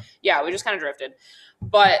 Drifted, yeah. Yeah, we just kind of drifted.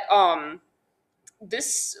 But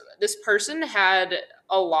this person had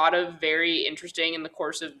a lot of very interesting in the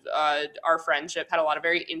course of our friendship had a lot of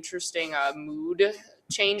very interesting mood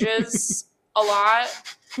changes a lot.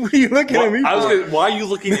 What are you looking at me for? Why are you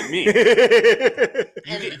looking at me?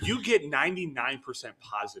 And, You get 99%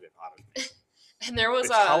 positive out of me. and there was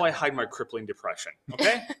It's how I hide my crippling depression.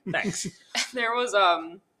 Okay? Thanks. there was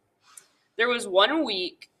 1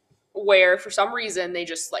 week where for some reason they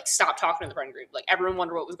just like stopped talking to the friend group. Like everyone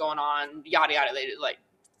wondered what was going on, yada yada. They like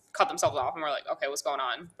cut themselves off and we're like, okay, what's going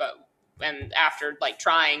on? And after like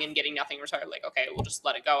trying and getting nothing, we're sort of like, okay, we'll just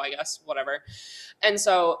let it go, I guess, whatever. And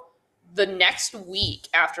so the next week,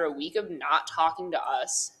 after a week of not talking to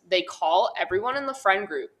us, they call everyone in the friend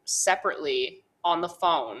group separately on the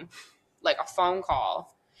phone, like a phone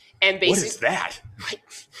call, and What is that?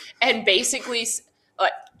 basically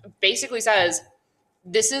says,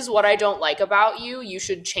 "This is what I don't like about you. You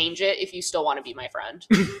should change it if you still want to be my friend."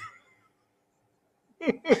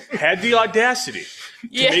 Had the audacity to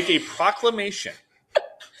Yeah. make a proclamation,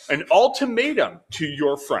 an ultimatum to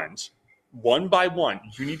your friends, one by one.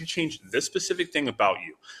 You need to change this specific thing about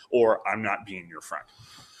you, or I'm not being your friend.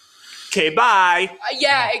 Okay, bye.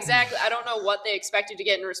 Yeah, exactly. I don't know what they expected to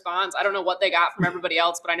get in response. I don't know what they got from everybody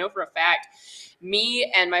else, but I know for a fact,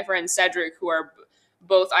 me and my friend Cedric, who are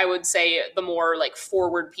both, I would say, the more like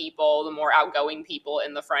forward people, the more outgoing people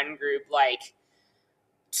in the friend group, like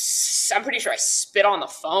I'm pretty sure I spit on the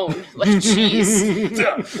phone. Like,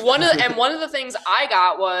 jeez. One of the things I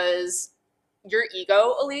got was your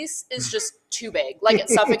ego, Elise, is just too big. Like it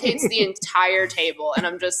suffocates the entire table. And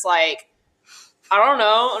I'm just like, I don't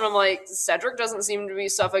know. And I'm like, Cedric doesn't seem to be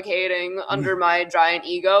suffocating under my giant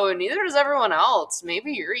ego, and neither does everyone else.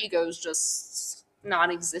 Maybe your ego's just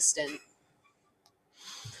non-existent.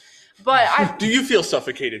 But Do you feel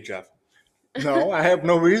suffocated, Jeff? No, I have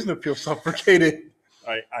no reason to feel suffocated.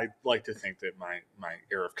 I like to think that my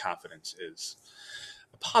air of confidence is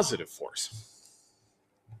a positive force.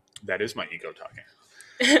 That is my ego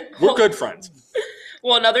talking. We're good friends.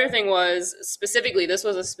 Well, another thing was specifically, this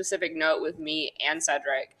was a specific note with me and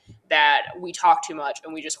Cedric, that we talk too much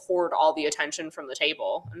and we just hoard all the attention from the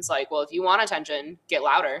table. And it's like, well, if you want attention, get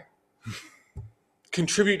louder.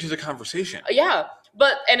 Contribute to the conversation. Yeah.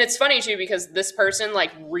 And it's funny too, because this person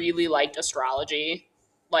like really liked astrology,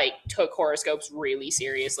 like took horoscopes really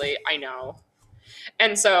seriously. I know.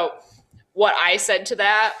 And so what I said for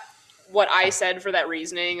that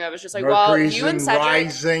reasoning, I was just like, well, you and Cedric,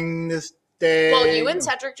 rising this day. well, you and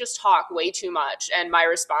Cedric just talk way too much. And my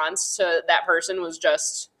response to that person was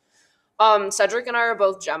just, Cedric and I are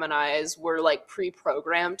both Geminis. We're like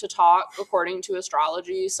pre-programmed to talk according to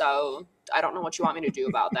astrology. So I don't know what you want me to do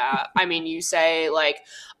about that. I mean, you say like,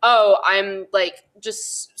 oh, I'm like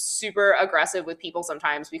just super aggressive with people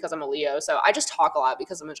sometimes because I'm a Leo. So I just talk a lot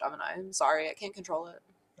because I'm a Gemini. I'm sorry, I can't control it.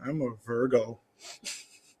 I'm a Virgo.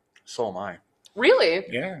 So am I. Really?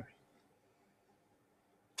 Yeah.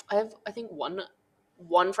 I have, I think, one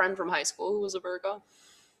one friend from high school who was a Virgo,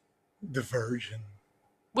 Diversion.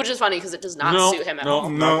 which is funny because it does not No, suit him at no. all.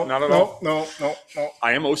 No, not at all. No.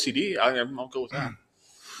 I am OCD. I'll go with that.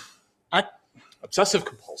 I- Obsessive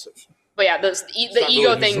compulsive. But yeah, the not ego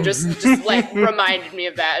really thing just- just like reminded me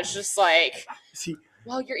of that. It's just like, See,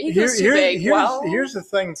 well, your ego's too big. here's the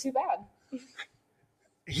thing. too bad.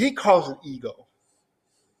 He calls it ego.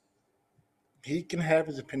 He can have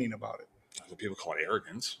his opinion about it. Other people call it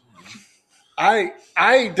arrogance.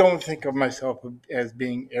 I don't think of myself as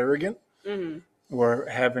being arrogant Hmm. or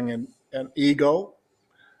having an ego.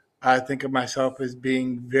 I think of myself as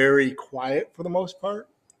being very quiet for the most part,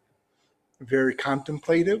 very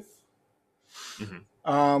contemplative,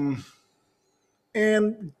 Mhm.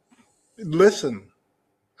 And listen.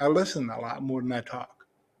 I listen a lot more than I talk.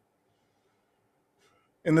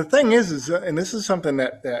 And the thing is and this is something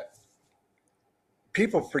that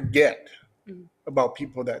people forget about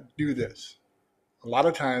people that do this. A lot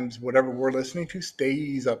of times, whatever we're listening to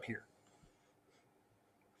stays up here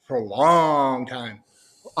for a long time.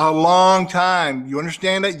 A long time. You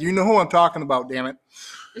understand that? You know who I'm talking about, damn it.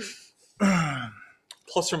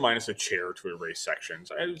 Plus or minus a chair to erase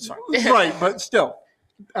sections. It's fine. Right, but still,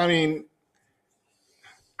 I mean,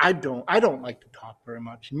 I don't like to talk very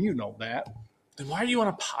much, and you know that Then why are you on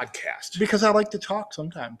a podcast? because I like to talk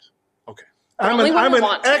sometimes. Okay. Only when you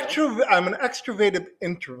want to. I'm an extroverted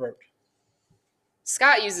introvert.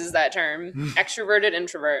 Scott uses that term, extroverted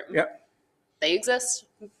introvert. Yeah. They exist.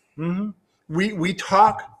 hmm We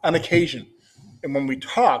talk on occasion, and when we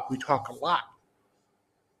talk a lot,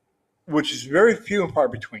 which is very few and far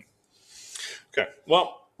between. Okay.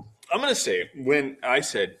 Well, I'm going to say when I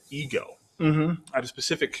said ego, I had a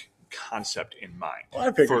specific concept in mind Well,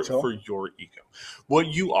 I figured so. for your ego. What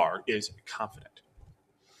you are is confident.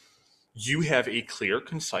 You have a clear,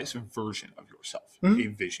 concise version of yourself, a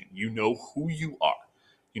vision. You know who you are.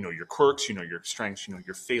 You know your quirks, you know your strengths, you know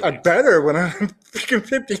your I failings. better when I'm freaking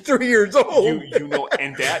 53 years old. You know,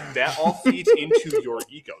 and that all feeds into your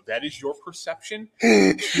ego. That is your perception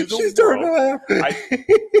to the She's starting to world. laugh.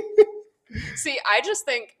 See, I just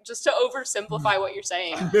think, just to oversimplify what you're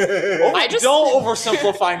saying, Oh, I just- don't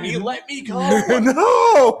oversimplify me. Let me go.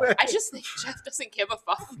 No, I just think Jeff doesn't give a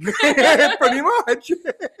fuck. pretty much.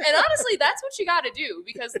 And honestly, that's what you got to do,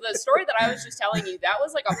 because the story that I was just telling you, that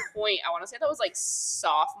was like a point. I want to say that was like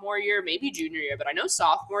sophomore year, maybe junior year, but I know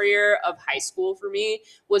sophomore year of high school for me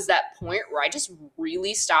was that point where I just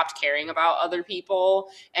really stopped caring about other people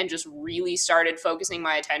and just really started focusing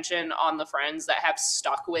my attention on the friends that have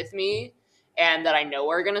stuck with me and that I know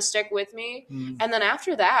are going to stick with me. And then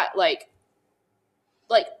after that, like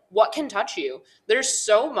what can touch you? There's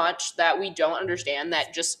so much that we don't understand,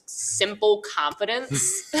 that just simple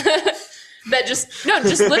confidence that just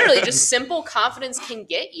literally just simple confidence can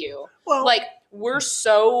get you. Well, Like, we're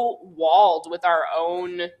so walled with our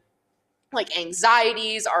own like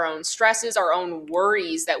anxieties, our own stresses, our own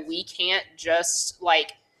worries, that we can't just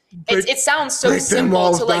like it sounds so break them simple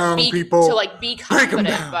walls to like down, be people. to like be Break 'em confident,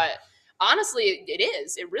 down. but honestly it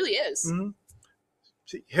is. It really is. Mhm.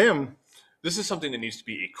 See, him, This is something that needs to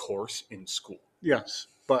be a course in school. yes,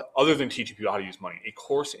 but Other than teaching people how to use money, a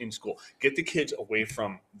course in school. Get the kids away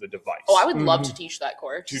from the device. Oh, I would love to teach that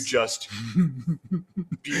course. to just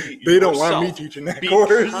be they don't want me yourself. teaching that Be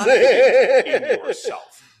course. confident in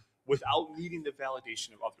yourself without needing the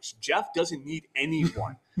validation of others. Jeff doesn't need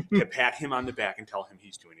anyone to pat him on the back and tell him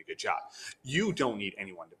he's doing a good job. You don't need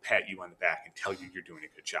anyone to pat you on the back and tell you you're doing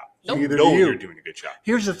a good job. You Neither know do you. you're doing a good job.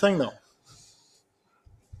 Here's the thing, though.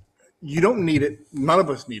 You don't need it. None of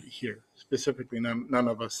us need it here, specifically. None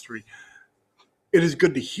of us three. It is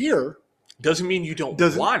good to hear. Doesn't mean you don't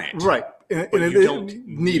Doesn't want it. right? And, but and you it- don't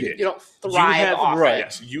need it. You don't You thrive have, off right. it.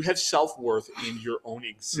 Yes, you have self-worth in your own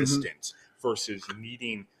existence versus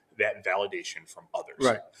needing that validation from others.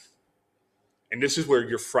 Right. And this is where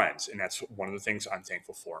your friends, and that's one of the things I'm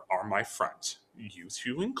thankful for, are my friends, you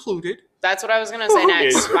two included. That's what I was gonna say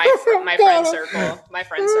next. Is- My friend circle. My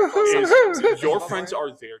friend circle. Is sometimes your people friends are.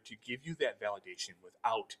 are there to give you that validation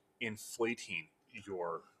without inflating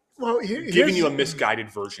your, Well, giving you a misguided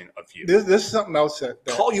version of you. This is something else that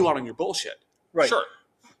Call you out on your bullshit. right. Sure.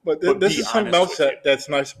 But, but this be is something honest else with you. that's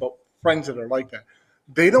nice about friends that are like that.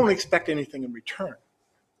 They don't expect anything in return.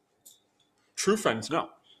 True friends, no.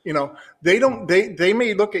 You know, they don't. They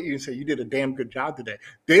may look at you and say, "You did a damn good job today."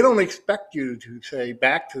 They don't expect you to say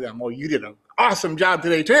back to them, "Well, you did an awesome job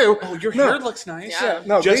today too." Oh, your No. hair looks nice. Yeah.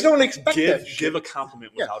 No, Just they don't expect give that. shit. give a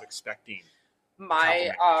compliment Yeah. without expecting. My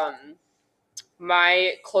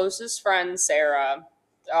my closest friend Sarah,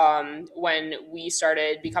 when we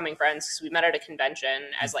started becoming friends, because we met at a convention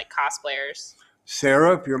as like cosplayers.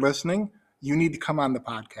 Sarah, if you're listening, you need to come on the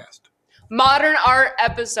podcast. Modern art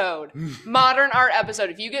episode. Modern art episode.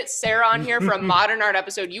 If you get Sarah on here for a modern art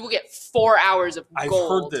episode, you will get 4 hours of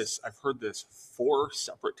gold. I've heard this 4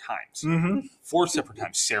 separate times. Mm-hmm. 4 separate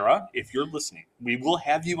times. Sarah, if you're listening, we will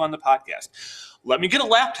have you on the podcast. Let me get a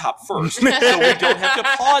laptop first so we don't have to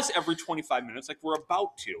pause every 25 minutes like we're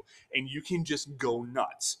about to. And you can just go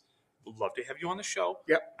nuts. Would love to have you on the show.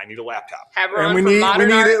 Yep. I need a laptop. Have her And on we for need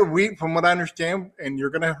modern art. it. From what I understand, and you're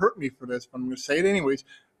going to hurt me for this, but I'm going to say it anyways.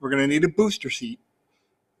 We're going to need a booster seat,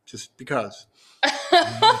 just because.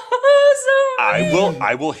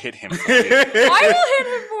 I will hit him. For you. I will hit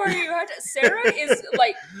him for you. Sarah is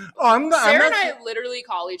like Sarah and I literally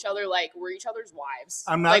call each other like we're each other's wives.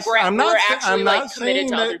 I'm not. Like we're actually like saying committed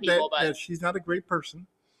to other people, but that she's not a great person.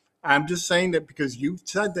 I'm just saying that because you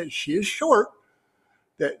said that she is short,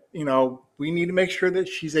 that we need to make sure that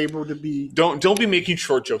she's able to be. Don't be making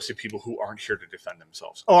short jokes to people who aren't here to defend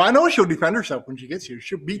themselves. Oh, I know she'll defend herself when she gets here.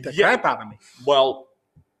 She'll beat the crap out of me. Well,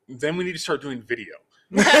 then we need to start doing video.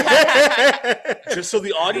 Just so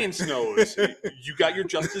the audience knows you got your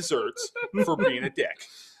just desserts for being a dick.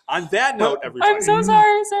 On that note, everybody. I'm so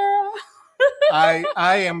sorry, Sarah.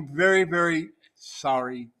 I am very, very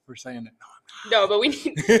sorry for saying it. No, but we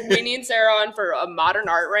need Sarah on for a modern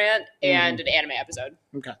art rant and an anime episode.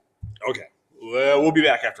 Okay. Okay. Well, we'll be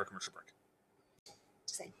back after a commercial break.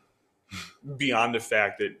 Just saying. Beyond the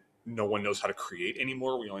fact that no one knows how to create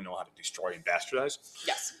anymore, we only know how to destroy and bastardize.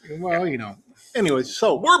 Yes. Well, Anyways,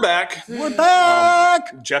 so We're back. we're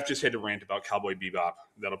back. Jeff just had to rant about Cowboy Bebop.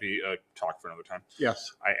 That'll be a talk for another time.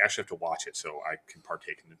 Yes. I actually have to watch it so I can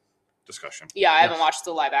partake in the discussion. Yeah, I haven't watched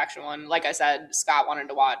the live action one. Like I said, Scott wanted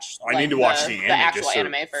to watch. I need to watch the anime actual just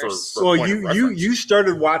anime first. for Well, point of you reference.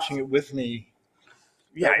 started watching it with me.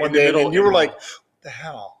 Yeah, that one in the day, middle, and you were like, "The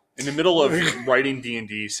hell." in the middle of writing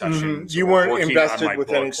D&D sessions. You or weren't working on invested my with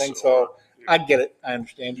books, anything, or- so I get it. I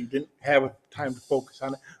understand you didn't have time to focus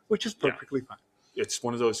on it, which is perfectly fine. it's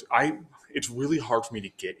one of those. It's really hard for me to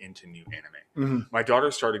get into new anime. Mm-hmm. My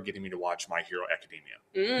daughter started getting me to watch My Hero Academia,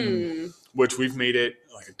 Mm. which we've made it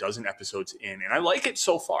like a dozen episodes in, and I like it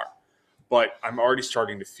so far. But I'm already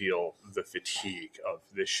starting to feel the fatigue of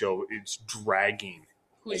this show. It's dragging.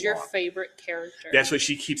 Who's your along. favorite character? That's what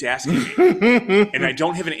she keeps asking me. And I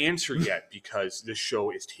don't have an answer yet because this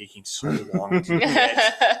show is taking so long to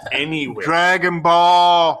get anywhere. Dragon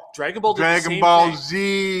Ball. Dragon Ball did the Dragon same Ball thing,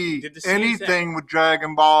 Z. Did the same Anything thing. with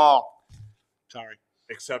Dragon Ball. Sorry.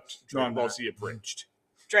 except No, Dragon I'm Ball not. Z Abridged.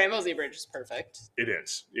 Dragon Ball Z Bridge is perfect. It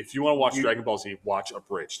is. If you want to watch You- Dragon Ball Z, watch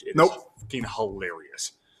Abridged. It's Nope. fucking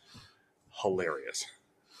hilarious. Hilarious.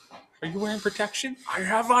 Are you wearing protection? I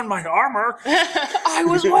have on my armor. I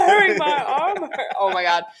was wearing my armor. Oh my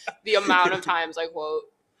god, the amount of times I quote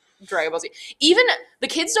Dragon Ball Z. Even the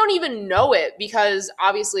kids don't even know it because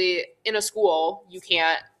obviously in a school you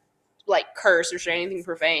can't like curse or say anything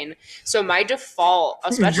profane. So my default,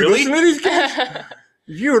 Did especially you listen to these kids?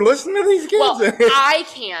 You were listening to these kids? well, I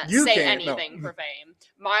can't You say can't, no. anything profane.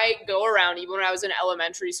 My go around, even when I was in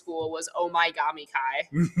elementary school, was "Oh my Gami Kai,"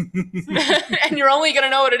 and you're only gonna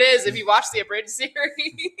know what it is if you watch the abridged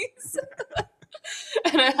series.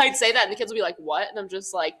 And I'd say that, and the kids would be like, "What?" And I'm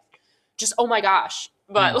just like, "Just oh my gosh!"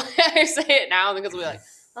 But I say it now, and the kids will be like,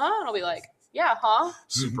 "Huh?" And I'll be like, "Yeah, huh?"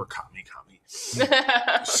 Super Kami.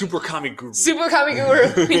 Super Kami Guru. Super Kami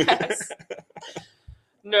Guru. Yes.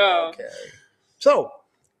 No. Okay. So,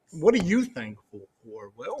 what are you thankful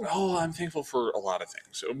for, Will? Oh, I'm thankful for a lot of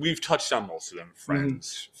things. We've touched on most of them.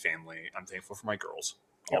 Friends, family. I'm thankful for my girls.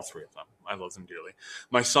 All three of them. I love them dearly.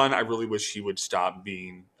 My son, I really wish he would stop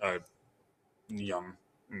being a young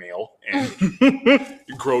male and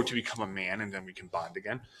grow to become a man, and then we can bond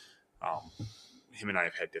again. Him and I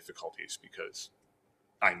have had difficulties because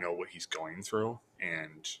I know what he's going through,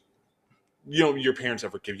 and your parents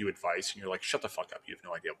ever give you advice and you're like, shut the fuck up, you have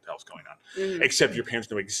no idea what the hell's going on. Mhm. Except your parents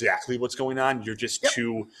know exactly what's going on. You're just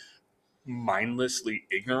too mindlessly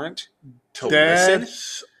ignorant to listen.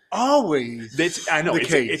 That's always I know the it's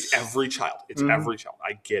case. every child. It's Mhm. every child.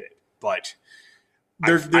 I get it, but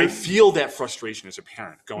There's- I feel that frustration as a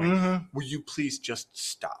parent. Going, Mhm. will you please just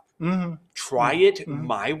stop? Mhm. Try it Mhm.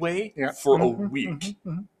 my way Yeah. for a Mhm. week, Mhm.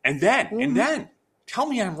 Mhm. and then Mhm. tell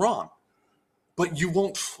me I'm wrong. But you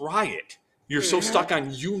won't try it. You're so Mhm. stuck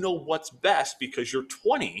on what's best because you're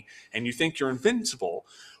 20 and you think you're invincible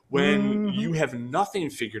when Mhm. you have nothing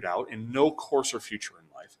figured out and no course or future in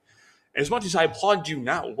life. As much as I applaud you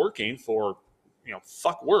now working for,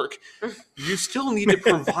 fuck work, you still need to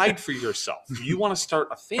provide for yourself. You want to start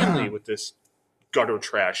a family with this gutter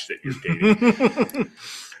trash that you're dating.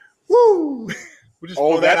 Woo! We'll just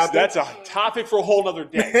throw that out there. that's a topic for a whole other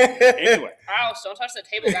day. Anyway, Ouch, don't touch the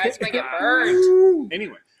table, guys. You might get burned.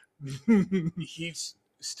 anyway, he's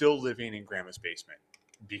still living in Grandma's basement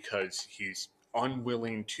because he's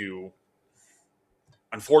unwilling to,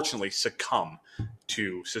 unfortunately, succumb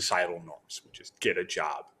to societal norms, which is get a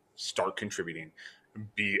job, start contributing,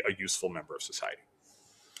 be a useful member of society.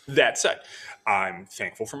 That said, I'm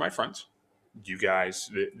thankful for my friends. You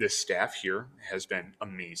guys, this staff here has been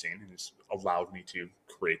amazing and has allowed me to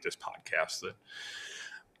create this podcast that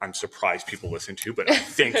I'm surprised people listen to, but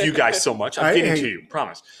thank you guys so much. I'm getting to you,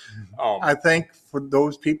 promise. I think for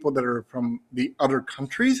those people that are from the other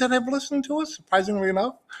countries that have listened to us, surprisingly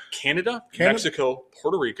enough, Canada, Mexico,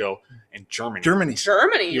 Puerto Rico, and Germany.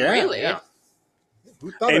 Germany, Yeah, really? Yeah.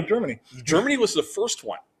 Who thought And- of Germany? Germany was the first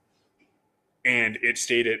one, and it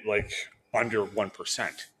stayed at like under 1%,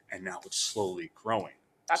 and now it's slowly growing.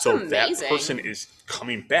 That's so amazing. that person is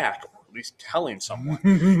coming back, or at least telling someone,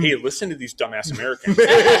 hey, listen to these dumbass Americans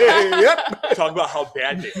Yep. talk about how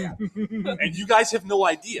bad they have it. And you guys have no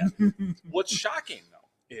idea. What's shocking,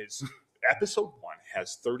 though, is episode 1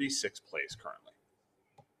 has 36 plays currently.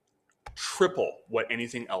 Triple what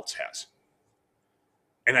anything else has.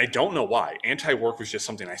 And I don't know why. Anti-work was just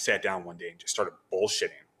something I sat down one day and just started bullshitting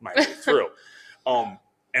my way through.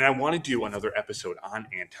 And I want to do another episode on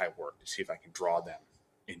anti-work to see if I can draw them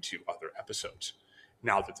into other episodes.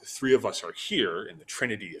 Now that the three of us are here and the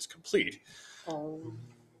Trinity is complete, Oh.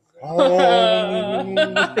 Oh.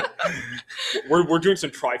 we're doing some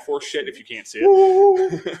Triforce shit if you can't see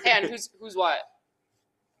it. And who's what?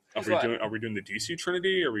 Are we doing the DC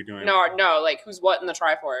Trinity? Are we doing No, like who's what in the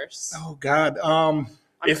Triforce? Oh God. I'm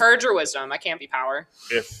if- courage or wisdom. I can't be power.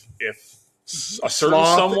 if a certain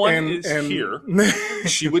Sloth someone and- is and- here,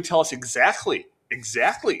 she would tell us exactly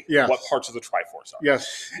Yes. what parts of the Triforce are.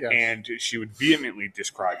 Yes. Yes. And she would vehemently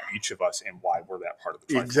describe each of us and why we're that part of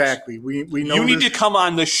the Triforce. Exactly. We know You need this- to come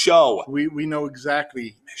on the show. we know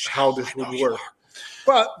exactly how this I know would you work.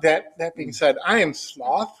 But that being said, I am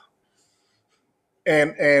sloth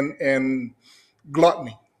and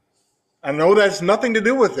gluttony. I know that's nothing to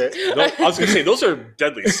do with it. I was going to say, those are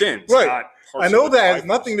deadly sins. Right. Not parts I know of the that has Triforce.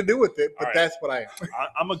 nothing to do with it, but All right. that's what I am.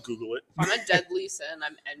 I'm going to Google it. If I'm a deadly sin,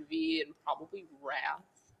 I'm envy and probably wrath.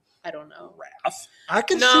 I don't know. Wrath. I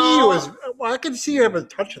can No. see you as I can see you have a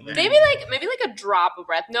touch of that. Maybe like a drop of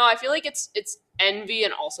wrath. No, I feel like it's envy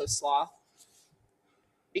and also sloth.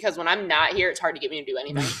 Because when I'm not here, it's hard to get me to do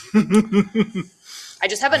anything. I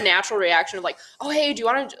just have a natural reaction of like, oh hey, do you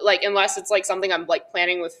want to like? Unless it's like something I'm like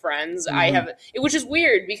planning with friends, I have it, which is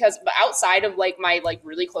weird because but outside of like my like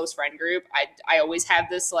really close friend group, I always have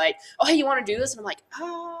this like, oh hey, you want to do this? And I'm like,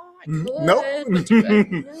 oh, I could. Nope. but do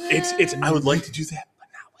It's. I would like to do that, but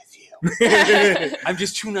not with you. I'm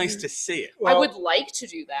just too nice to say it. I would like to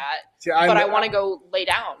do that, See, but I want to go lay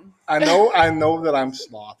down. I know that I'm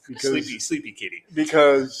sloth because Sleepy kitty.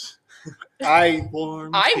 because I Warm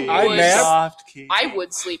I kitty, would- soft kitty. I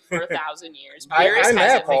would sleep for 1,000 years. I Beerus has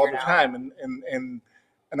nap it all figured the out. time,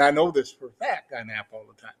 and I know this for a fact. I nap all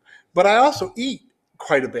the time, but I also eat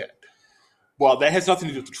quite a bit. Well, that has nothing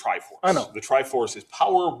to do with the Triforce. I know. The Triforce is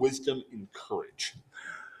power, wisdom, and courage.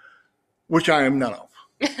 Which I am none of.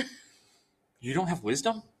 You don't have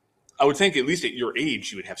wisdom? I would think at least at your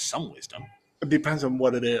age you would have some wisdom. It depends on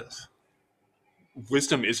what it is.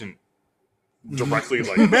 Wisdom isn't directly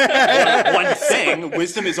like one thing.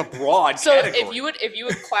 Wisdom is a broad So category. if you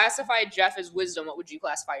would classify Jeff as wisdom, what would you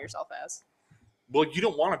classify yourself as? Well, you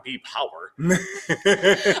don't want to be power.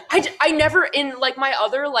 I never in like my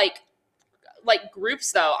other like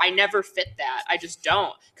groups though. I never fit that. I just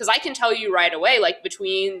don't because I can tell you right away like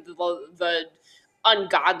between the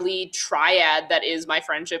ungodly triad that is my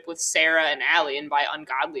friendship with Sarah and Allie, and by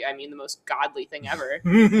ungodly I mean the most godly thing ever.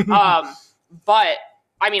 But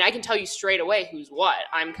I mean, I can tell you straight away who's what.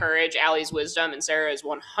 I'm courage, Allie's wisdom, and Sarah is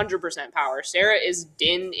 100% power. Sarah is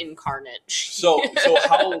Din incarnate. So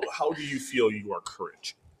how do you feel you are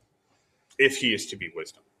courage? If he is to be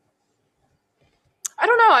wisdom. I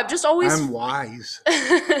don't know. I've just always. I'm wise.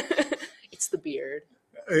 It's the beard.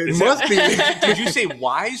 It Is must it- Did you say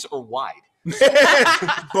wise or wide? be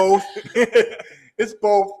both. It's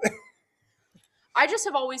both. I just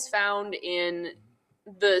have always found in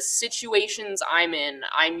the situations I'm in,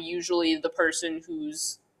 I'm usually the person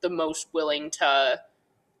who's the most willing to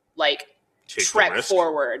like Take the trek risk.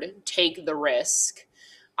 forward, take the risk.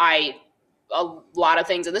 A lot of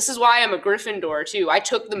things, and this is why I'm a Gryffindor too. I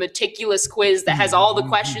took the meticulous quiz that has all the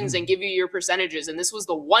questions and give you your percentages, and this was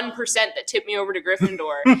the 1% that tipped me over to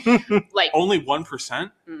Gryffindor. Like, Only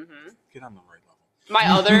 1%? mhm. Get on the right level. My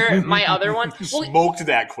other one. Well, Smoked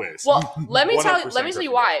that quiz. well, let me tell you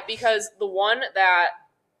 100% why. Because the one that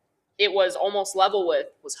it was almost level with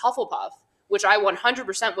was Hufflepuff, which I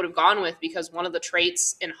 100% would have gone with because one of the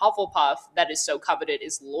traits in Hufflepuff that is so coveted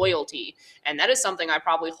is loyalty, and that is something I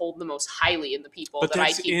probably hold the most highly in the people but that I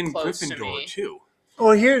that's keep in close to Gryffindor me. too.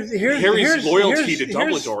 Well, here's Harry's loyalty to here's-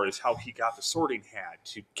 Dumbledore is how he got the Sorting Hat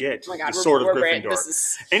to get Oh my God, the Sword of we're Gryffindor. This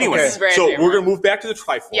is Anyway, this is very so favorite. we're gonna move back to the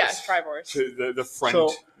Triforce. Yeah, Triforce. To the friend.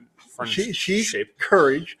 So, friend she's shape.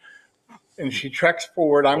 courage, and she treks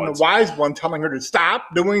forward. I'm What? the wise one telling her to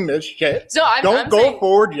stop doing this shit. So I'm Don't go saying,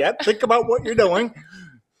 forward yet. Think about what you're doing.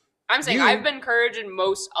 I'm saying You- I've been courage in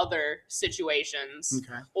most other situations,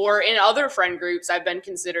 Okay. or in other friend groups. I've been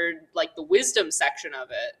considered like the wisdom section of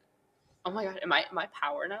it. Oh my God, am I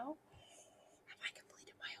power now? Have I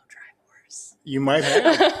completed my own Triforce? You might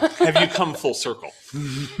have. Have you come full circle?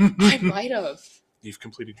 I might have. You've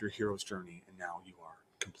completed your hero's journey, and now you are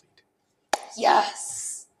complete.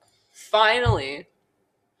 Yes. Finally.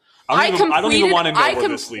 I don't even want to know I where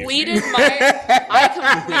this leads me. completed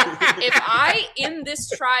if I in this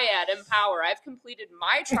triad empower, I've completed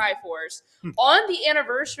my Triforce on the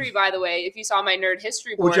anniversary. By the way, if you saw my nerd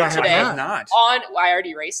history board Which I have today, I have not. well, I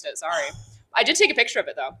already erased it. Sorry, I did take a picture of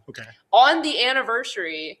it though. Okay. On the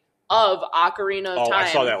anniversary of Ocarina of Oh, Time I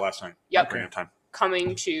saw that last night. Yep. Ocarina of Time.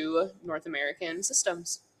 coming to North American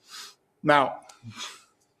systems. Now,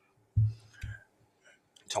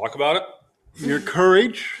 Talk about it. your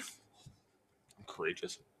courage, I'm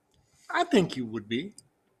courageous. I think you would be.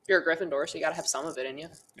 You're a Gryffindor, so you gotta have some of it in you.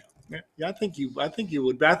 Yeah, I think you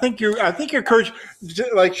would be. I think your courage,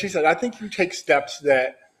 like she said, I think you take steps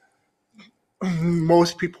that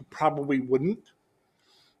most people probably wouldn't.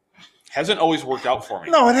 Hasn't always worked out for me.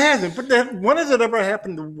 No, it hasn't. But when has it ever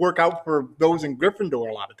happened to work out for those in Gryffindor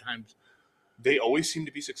a lot of times? They always seem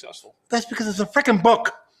to be successful. That's because it's a freaking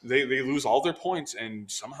book. They lose all their points and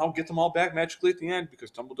somehow get them all back magically at the end because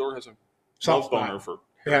Dumbledore has a Soft love spot. boner for.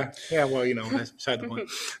 Yeah, well, that's beside the point.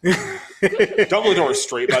 Dumbledore is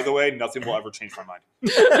straight, by the way. Nothing will ever change my mind.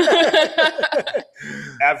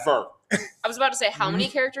 Ever. I was about to say, how many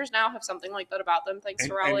characters now have something like that about them, thanks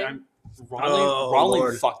to Rowling? Rowling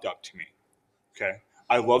Lord. fucked up to me. Okay,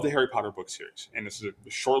 I love the Harry Potter book series, and this is a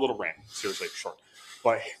short little rant. Seriously, short,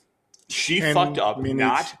 but she 10 fucked up minutes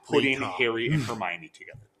not putting later. Harry and Hermione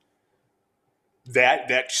together.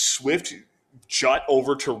 That swift jut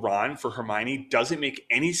over to Ron for Hermione doesn't make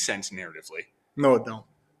any sense narratively. No, it don't.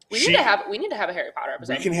 we she- need to have a Harry Potter We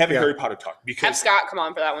episode. can have a Yeah. Harry Potter talk Have because Scott come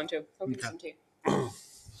on for that one too. He'll give Okay. some tea.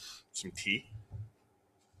 some tea.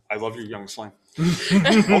 I love your young slang.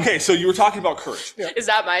 Okay, so you were talking about courage. Is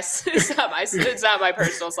that my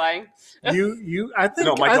personal slang? You. I think.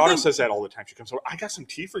 No, my I daughter think- says that all the time. She comes over, I got some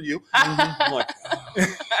tea for you. I'm like,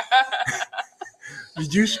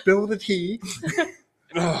 Did you spill the tea?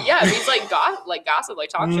 ugh. Yeah, he's like gossip, like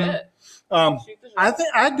talk Mm. shit. Shoot the shit. I think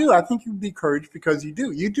I do. I think you'd be courage because you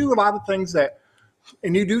do. You do a lot of things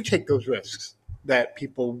and you do take those risks that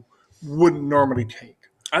people wouldn't normally take.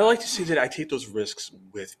 I like to say that I take those risks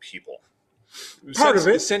with people. Part of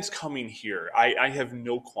it. Since coming here, I have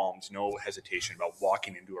no qualms, no hesitation about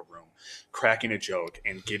walking into a room, cracking a joke,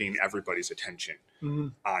 and getting everybody's attention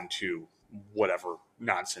Mhm. onto whatever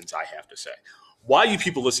nonsense I have to say. Why you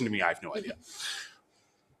people listen to me, I have no idea.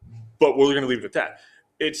 But we're going to leave it at that.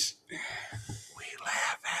 It's We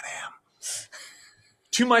laugh at him.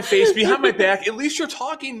 to my face, behind my back. At least you're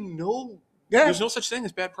talking. No, Yeah. there's no such thing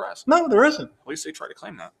as bad press. No, there isn't. At least they try to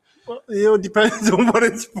claim that. Well, it depends on what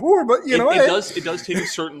it's for, but you know it does take a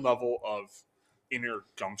certain level of inner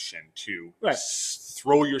gumption to Right.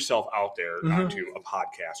 throw yourself out there Mhm. onto a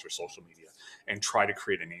podcast or social media and try to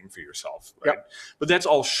create a name for yourself. Right? Yep. But that's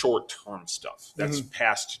all short-term stuff. That's Mm-hmm.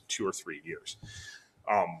 past 2 or 3 years.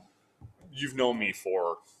 You've known me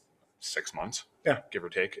for 6 months, Yeah. give or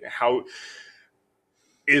take. How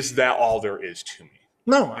is that all there is to me?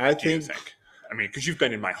 No, I Do you think. think? I mean, because you've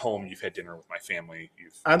been in my home, you've had dinner with my family,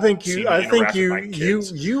 I think seen you. me I think interact with you. my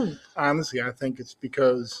kids. You. Honestly, I think it's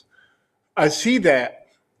because I see that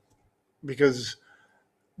because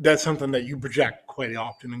that's something that you project quite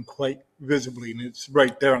often and quite visibly, and it's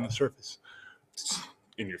right there on the surface.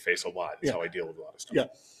 in your face a lot. That's Yeah. how I deal with a lot of stuff. Yeah.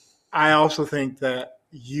 I also think that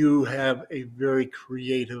you have a very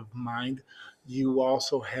creative mind. You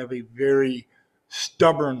also have a very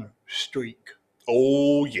stubborn streak,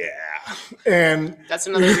 Oh yeah. and That's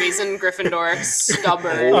another reason Gryffindor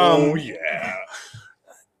stubborn. Oh yeah.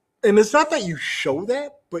 it's not that you show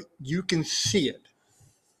that, but you can see it.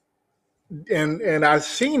 and I've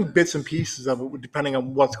seen bits and pieces of it depending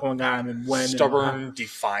on what's going on and when. Stubborn,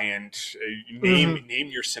 defiant. Name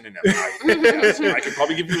your synonym. I could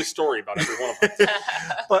probably give you a story about every one of them.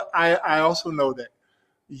 But I also know that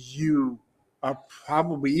you are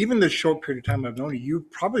probably, even the short period of time I've known you, you're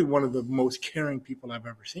probably one of the most caring people I've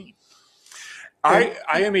ever seen. I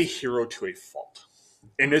am a hero to a fault.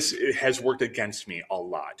 And this has worked against me a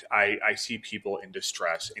lot. I see people in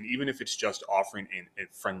distress, and even if it's just offering a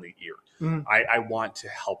friendly ear, Mhm. I want to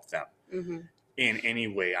help them Mm-hmm. in any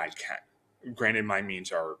way I can. Granted, my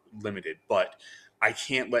means are limited, but I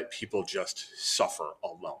can't let people just suffer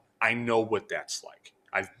alone. I know what that's like.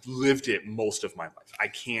 I've lived it most of my life. I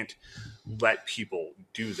can't let people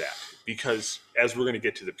do that because, as we're going to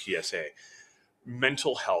get to the PSA,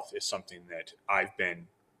 mental health is something that I've been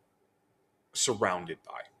surrounded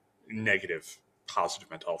by, negative, positive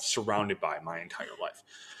mental health, surrounded by my entire life.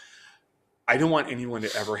 I don't want anyone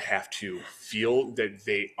to ever have to feel that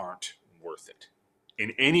they aren't worth it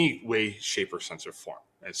in any way, shape, or sense or form.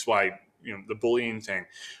 That's why, the bullying thing,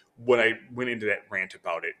 when I went into that rant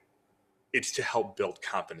about it, it's to help build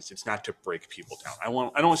confidence. It's not to break people down. I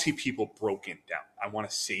don't want to see people broken down. I want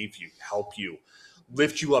to save you, help you,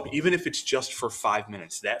 lift you up, even if it's just for 5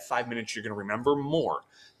 minutes. That 5 minutes you're going to remember more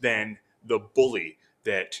than the bully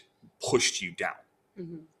that pushed you down.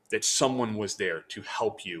 Mm-hmm. That someone was there to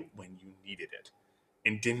help you when you needed it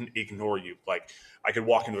and didn't ignore you. Like, I could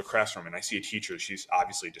walk into a classroom and I see a teacher, she's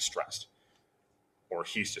obviously distressed, or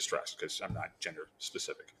he's distressed because I'm not gender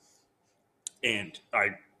specific. And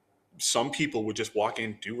some people would just walk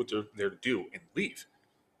in, do what they're there to do, and leave.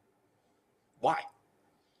 Why?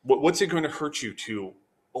 What's it going to hurt you to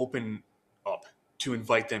open up, to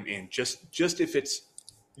invite them in? Just if it's,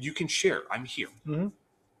 you can share. I'm here. Mm-hmm.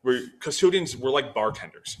 We're custodians. We're like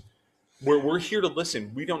bartenders. We're here to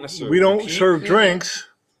listen. We don't necessarily. We don't compete. serve drinks,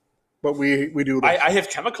 but we do. I have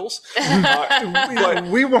chemicals.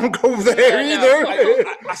 We won't go there either.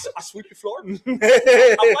 I sweep the floor.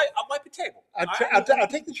 I wipe the table. I'll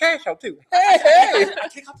take the trash out too. I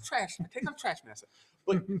take out the trash. Vanessa.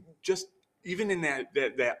 But just even in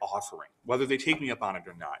that offering, whether they take me up on it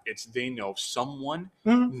or not, it's they know someone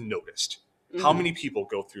noticed. Mm-hmm. How many people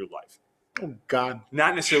go through life? Oh God!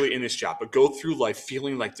 Not necessarily in this job, but go through life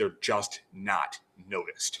feeling like they're just not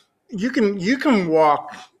noticed. You can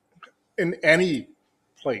walk in any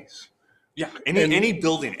place. Yeah, any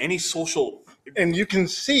building, any social, and you can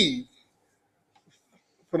see,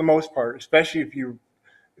 for the most part, especially if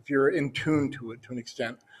you're in tune to it to an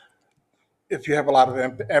extent, if you have a lot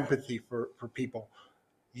of empathy for people,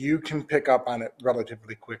 you can pick up on it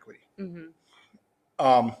relatively quickly.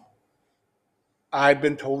 Mm-hmm. I've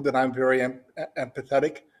been told that I'm very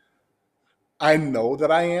empathetic. I know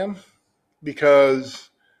that I am because,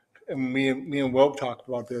 and me and Will talked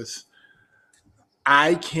about this,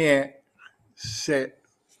 I can't sit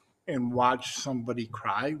and watch somebody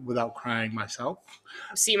cry without crying myself.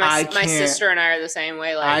 See, my sister and I are the same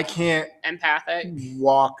way. Like, I can't empathic.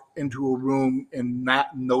 walk into a room and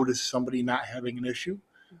not notice somebody not having an issue.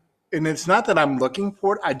 And it's not that I'm looking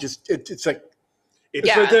for it. It's like,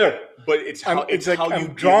 it's right there. But it's how you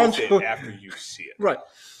I'm drawn deal with to it after you see it. Right.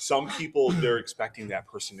 Some people, they're expecting that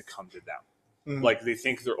person to come to them. Mm-hmm. Like, they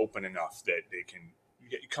think they're open enough that they can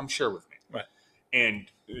come share with me. Right. And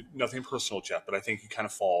nothing personal, Jeff, but I think you kind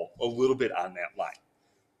of fall a little bit on that line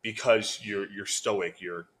because you're stoic,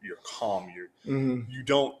 you're calm,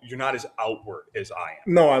 you're not as outward as I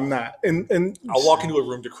am. No, I'm not. And I'll walk into a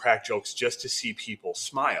room to crack jokes just to see people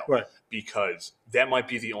smile, right? Because that might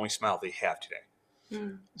be the only smile they have today.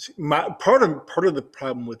 My part of the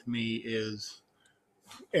problem with me is,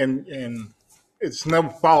 and it's no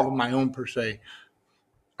fault of my own per se.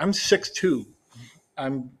 I'm 6'2".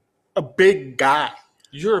 I'm a big guy.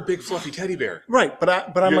 You're a big fluffy teddy bear, right? But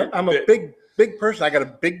I'm a big person. I got a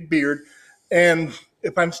big beard, and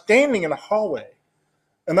if I'm standing in a hallway,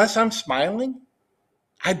 unless I'm smiling,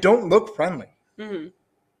 I don't look friendly. Mm-hmm.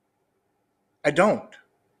 I don't.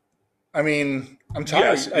 I mean, I'm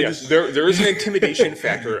sorry. Yes. There is an intimidation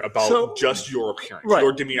factor about just your appearance, right.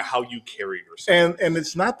 Your demeanor, how you carry yourself. And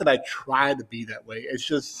it's not that I try to be that way. It's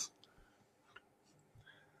just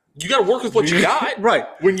you got to work with what you got. Right.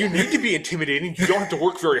 When you need to be intimidating, you don't have to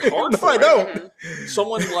work very hard for it. I don't.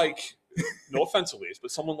 Someone like, no offense, Elise,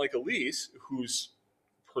 but someone like Elise, whose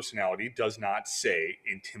personality does not say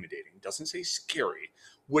intimidating, doesn't say scary,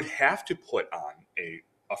 would have to put on a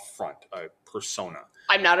front, a persona.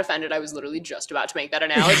 I'm not offended. I was literally just about to make that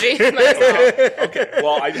analogy. Okay.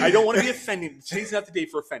 Well, I don't want to be offending. Today's not the day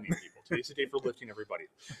for offending people. Today's the day for lifting everybody.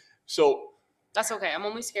 So that's okay. I'm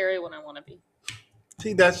only scary when I want to be.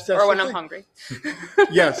 See, that's or when the I'm thing. hungry.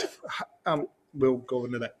 Yes, we'll go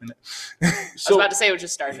into that in a minute. I was about to say it was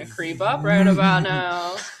just starting to creep up right about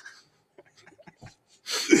now.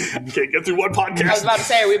 Can't get through one podcast. I was about to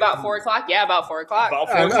say, are we about 4 o'clock? Yeah, about 4 o'clock. About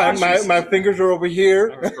 4 o'clock. My fingers are over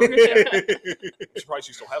here. I'm surprised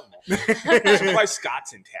you still have them all. I'm surprised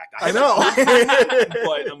Scott's intact. I know.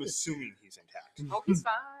 But I'm assuming he's intact. Hope he's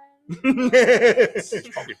fine. It's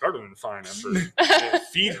probably better than fine after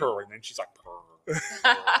feed her, and then she's like, purr.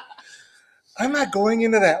 I'm not going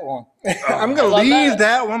into that one. I'm I going to love leave that.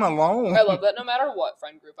 that one alone. I love that no matter what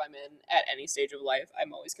friend group I'm in at any stage of life,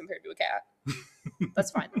 I'm always compared to a cat.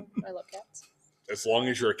 That's fine. I love cats. As long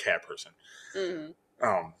as you're a cat person.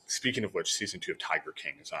 Mm-hmm. Speaking of which, season 2 of Tiger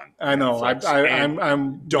King is on. I know. Netflix, I'm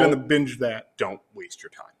and going to binge that. don't waste your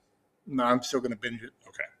time. No, I'm still going to binge it.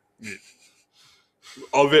 Okay.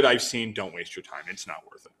 Of it I've seen, don't waste your time. It's not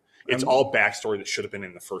worth it. It's all backstory that should have been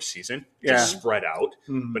in the first season, just spread out.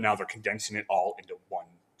 Mhm. But now they're condensing it all into one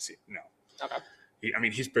season. No. Okay.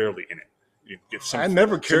 He's barely in it. You get I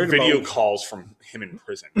never some cared video about calls from him in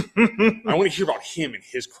prison. I want to hear about him and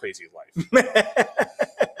his crazy life.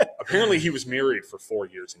 Apparently, he was married for 4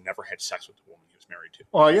 years and never had sex with the woman he was married to.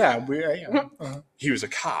 Oh, yeah. Yeah. He was a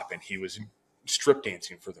cop and he was strip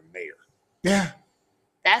dancing for the mayor. Yeah.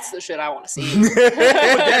 That's the shit I want to see. But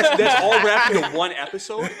that's all wrapped into one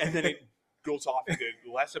episode, and then it goes off. The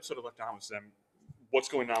last episode of Left On was them. What's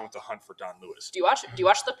going on with the hunt for Don Lewis Do you watch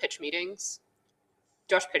the pitch meetings?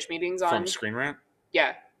 Do you watch pitch meetings on? from Screen Rant?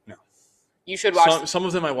 Yeah. No. You should watch. Some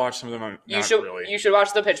of them I watch, some of them you should. really. You should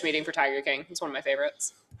watch the pitch meeting for Tiger King. It's one of my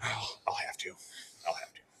favorites. I'll have to.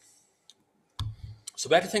 So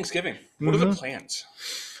back to Thanksgiving. What are the plans?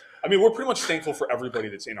 I mean, we're pretty much thankful for everybody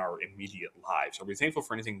that's in our immediate lives. Are we thankful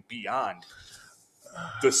for anything beyond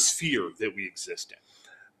the sphere that we exist in?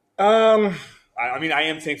 I mean, I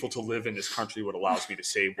am thankful to live in this country, what allows me to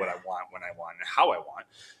say what I want, when I want, and how I want,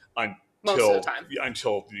 Most of the time.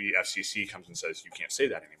 until the FCC comes and says you can't say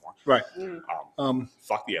that anymore. Right.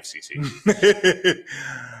 Fuck the FCC.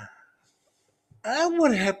 I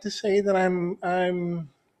would have to say that I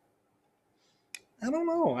don't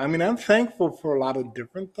know. I mean, I'm thankful for a lot of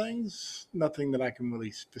different things. Nothing that I can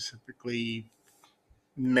really specifically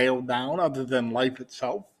nail down other than life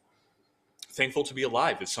itself. Thankful to be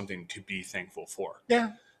alive is something to be thankful for.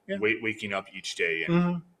 Yeah. Waking up each day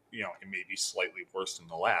and it may be slightly worse than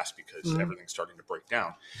the last because everything's starting to break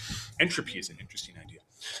down. Entropy is an interesting idea.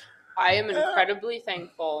 I am incredibly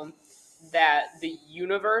thankful that the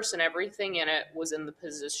universe and everything in it was in the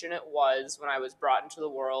position it was when I was brought into the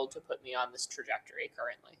world to put me on this trajectory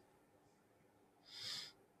currently.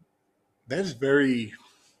 That is very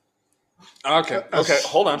Okay.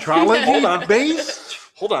 Hold on. astrology based.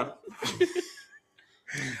 Hold on.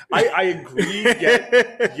 I agree,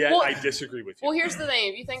 yet Well- I disagree with you. Well, here's the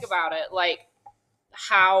thing. If you think about it, like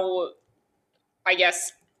how, I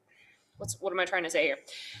guess, what am I trying to say here?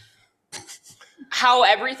 How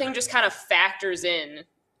everything just kind of factors in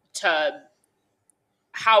to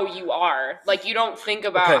how you are. Like, you don't think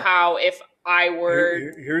about Okay. how if I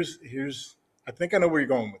were... Here's I think I know where you're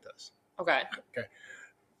going with this. Okay.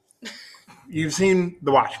 You've seen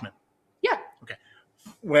The Watchmen. Yeah.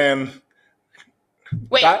 When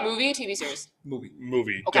Wait, That- movie, TV series?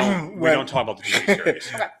 Movie. Okay. We When- don't talk about the TV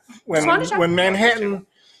series. Okay. when wanted to check. when Manhattan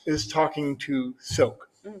is talking to Silk,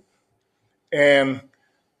 Mhm. and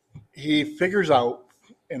he figures out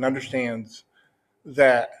and understands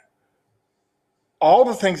that all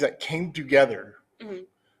the things that came together Mhm.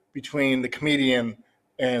 between the comedian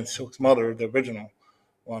and Silk's mother, the original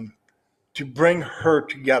one, to bring her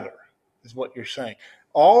together, is what you're saying.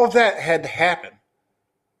 All of that had to happen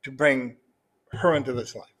to bring her into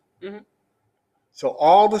this life. Mhm. So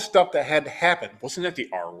all the stuff that had to happen, Wasn't that the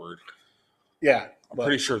R word? yeah, I'm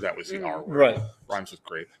pretty sure that was the R word. right, Rhymes with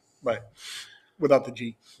grape. right, without the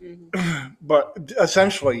G. Mhm. But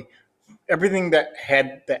essentially, everything that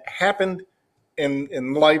happened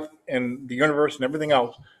in life and the universe and everything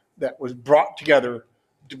else that was brought together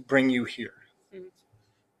to bring you here.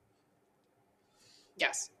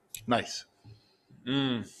 Yes. Nice.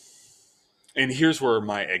 And here's where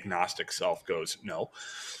my agnostic self goes, no.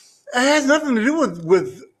 It has nothing to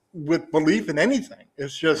do with belief in anything.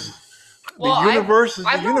 It's just Well, the universe is the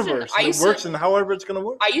I've often- universe. I And used it to- works in however it's going to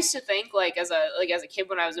work. I used to think like as a kid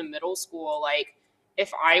when I was in middle school, like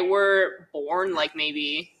if I were born like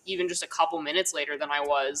maybe even just a couple minutes later than I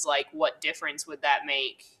was, like what difference would that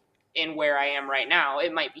make in where I am right now?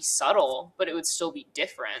 It might be subtle, but it would still be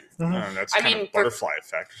different. That's I kind mean, of butterfly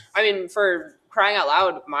effect. I mean, for crying out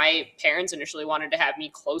loud, my parents initially wanted to have me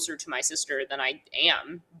closer to my sister than I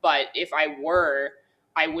am, but if I were,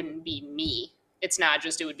 I wouldn't be me. It's not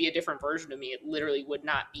just it would be a different version of me. It literally would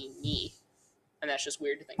not be me. And that's just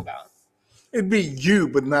weird to think about. It'd be you,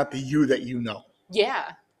 but not the you that you know.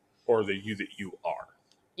 Yeah. Or the you that you are,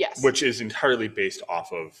 Yes. which is entirely based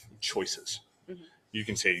off of choices. Mhm. You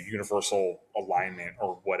can say universal alignment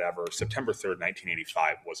or whatever. September 3rd,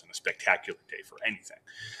 1985 wasn't a spectacular day for anything,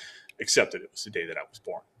 except that it was the day that I was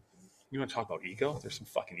born. You want to talk about ego? There's some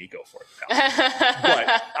fucking ego for it, pal.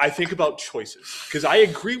 But I think about choices because I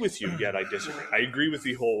agree with you, yet I disagree. I agree with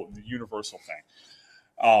the whole universal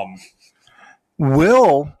thing.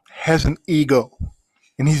 Will has an ego,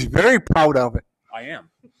 and he's very proud of it. I am.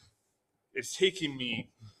 It's taking me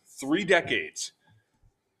 3 decades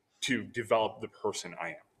to develop the person I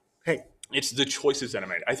am. Hey, It's the choices that I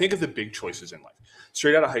made. I think of the big choices in life.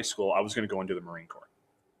 Straight out of high school, I was going to go into the Marine Corps.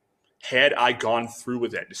 Had I gone through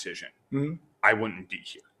with that decision, Mhm. I wouldn't be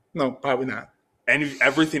here. No, probably not. And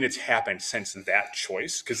everything that's happened since that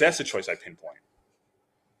choice, because that's the choice I pinpoint,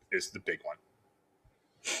 is the big one.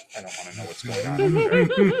 I don't want to know what's going on.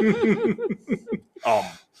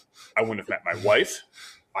 I wouldn't have met my wife.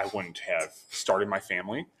 I wouldn't have started my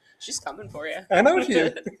family. She's coming for you. I know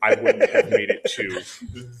you. I wouldn't have made it to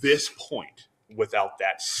this point without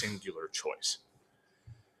that singular choice.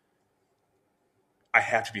 I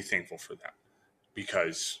have to be thankful for that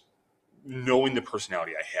because knowing the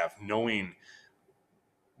personality I have, knowing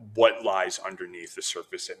what lies underneath the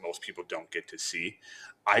surface that most people don't get to see,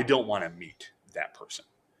 I don't want to meet that person.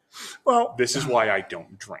 Well, This is why I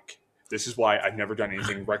don't drink. This is why I've never done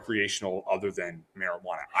anything recreational other than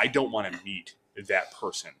marijuana. I don't want to meet that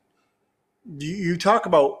person. you talk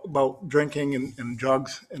about drinking and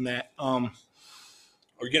drugs and that. Are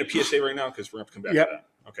we getting a PSA right now? Because we're going to come back Yep. to that.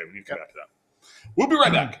 Okay, we need to come back to that. We'll be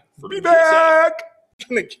right back. For Be the back.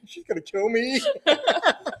 She's gonna kill me.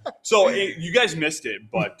 PSA. So you guys missed it,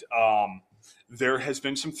 but there has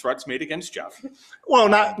been some threats made against Jeff. Well,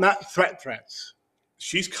 not threats.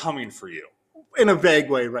 She's coming for you. In a vague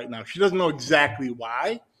way right now. She doesn't know exactly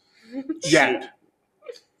why. Yet.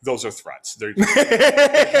 Those are threats. They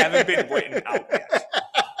haven't been written out yet.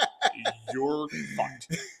 You're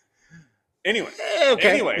fucked. Anyway,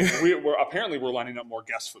 Okay. we're lining up more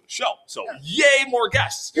guests for the show. So yay, more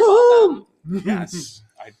guests! You're welcome. Yes,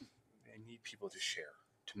 I need people to share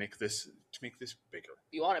to make this bigger.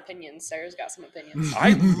 You want opinions? Sarah's got some opinions.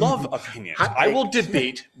 I love opinions. Hot I will takes.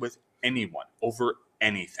 debate with anyone over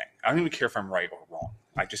anything. I don't even care if I'm right or wrong.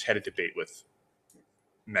 I just had a debate with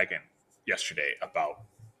Megan yesterday about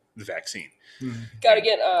the vaccine. Gotta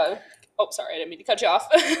get. Oh, sorry, I didn't mean to cut you off.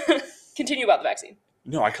 Continue about the vaccine.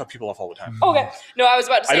 No, I cut people off all the time. Okay. No, I was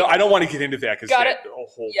about to say. I don't want to get into that because Got that's a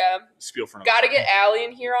whole Yeah. spiel for another Gotta time. get Allie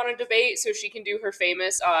in here on a debate so she can do her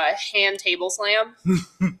famous hand table slam.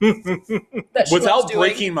 That she Without loves doing.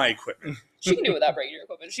 breaking my equipment. She can do it without breaking your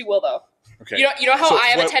equipment. She will though. Okay. You know how So I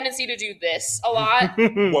have what- a tendency to do this a lot.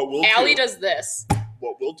 What we'll Allie do, does this.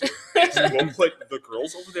 what we'll do is we'll put the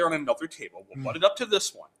girls over there on another table. We'll butt it up to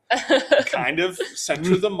this one, kind of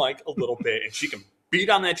center the mic a little bit, and she can beat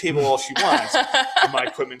on that table all she wants, and my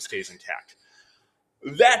equipment stays intact.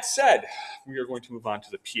 That said, we are going to move on to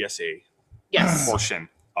the PSA Yes. portion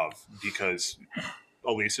of because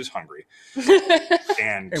Elise is hungry,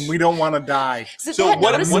 and And we don't want to die. Is it so that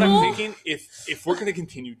what I'm noticeable? thinking, if we're going to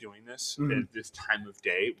continue doing this Mhm. at this time of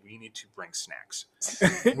day, we need to bring snacks.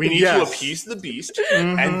 We need Yes. to appease the beast,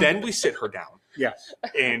 Mhm. and then we sit her down Yes.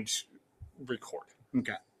 and record.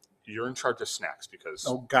 Okay. You're in charge of snacks because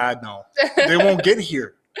Oh God, no. They won't get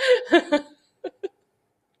here.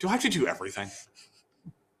 do I have to do everything?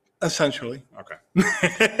 Essentially. Okay.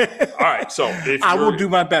 All right. So if I will you're- do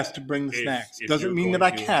my best to bring the if- snacks. if Doesn't you're mean that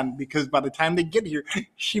I going to- can, because by the time they get here,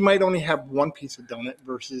 she might only have one piece of donut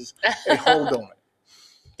versus a whole donut.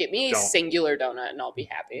 Get me a Don't. singular donut and I'll be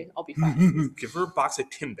happy. I'll be fine. give her a box of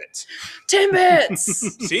Timbits. Timbits!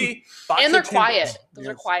 See, box And they're of Timbits. quiet. Those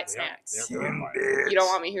are Yes. quiet Yeah, snacks. they're very quiet. You don't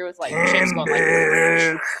want me here with like chips going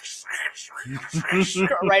like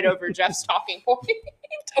right over Jeff's talking point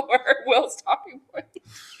or Will's talking point.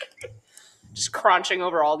 Just crunching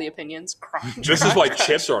over all the opinions. Crunch. This is why crunch,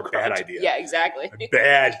 chips are a bad crunch. idea. Yeah, exactly. A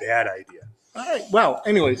bad idea. All right. Well,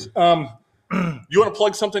 anyways, You want to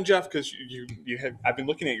plug something, Jeff? Because you have. I've been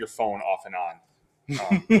looking at your phone off and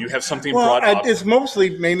on. You have something well, brought up. it's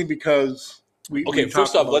mostly mainly because we. Okay, we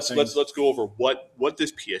first talked off, about things. let's go over what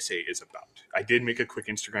this PSA is about. I did make a quick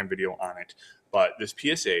Instagram video on it, but this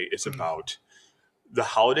PSA is about the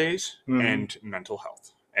holidays Mhm. and mental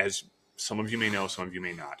health. As some of you may know, some of you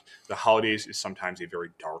may not. The holidays is sometimes a very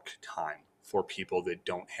dark time for people that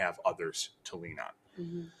don't have others to lean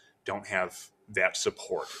on, don't have that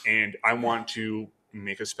support. And I want to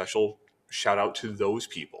make a special shout out to those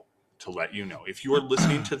people to let you know, if you are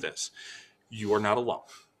listening to this, you are not alone.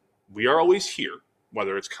 We are always here,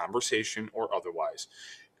 whether it's conversation or otherwise.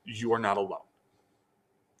 You are not alone.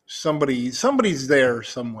 Somebody's there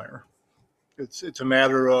somewhere. It's a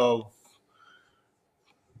matter of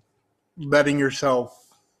letting yourself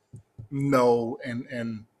know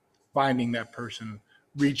and finding that person,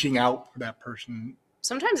 reaching out for that person.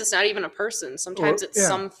 Sometimes it's not even a person. Sometimes it's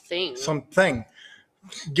something.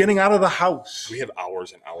 Getting out of the house. We have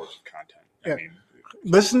hours and hours of content. Yeah. I mean,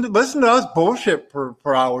 Listen to us bullshit for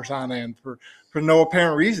hours on end for no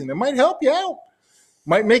apparent reason. It might help you out.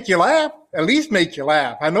 Might make you laugh. At least make you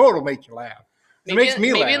laugh. I know it'll make you laugh. It makes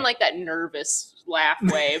me laugh. Maybe in like that nervous laugh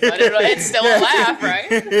way, but it's still a laugh,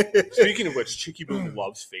 right? speaking of which, Chicky Boom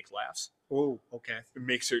loves fake laughs. Oh, okay. It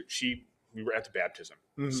makes her. We were at the baptism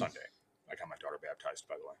Sunday. I got my daughter baptized,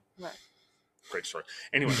 by the way. Right. Great story.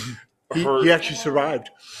 Anyway, He actually survived.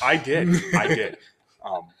 I did.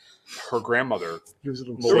 Her grandmother. He was a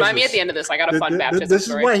little Remind me at the end of this. I got a fun baptism This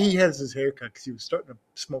story. is why he has his haircut, because he was starting to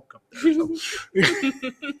smoke up there. So.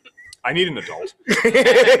 I need an adult.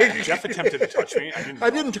 Jeff attempted to touch me. I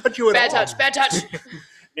didn't touch you at Bad all. touch. Bad touch.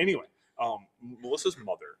 Anyway, Melissa's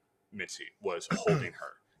mother, Mitzi, was holding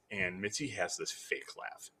her, and Mitzi has this fake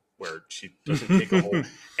laugh where she doesn't take a hold,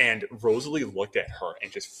 and Rosalie looked at her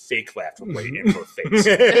and just fake laughed right in her face.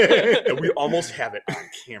 And we almost have it on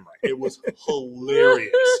camera. It was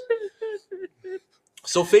hilarious.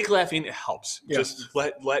 So fake laughing, it helps. Yes. Just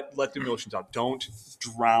let the emotions out. Don't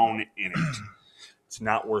drown in it. It's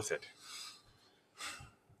not worth it.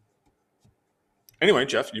 Anyway,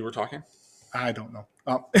 Jeff, you were talking? I don't know.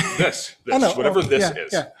 This, I know. whatever this Yeah,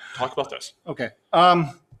 is. yeah. Talk about this. Okay.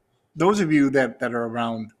 Those of you that are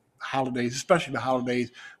around holidays, especially the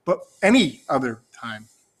holidays, but any other time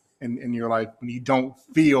in your life when you don't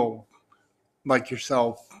feel like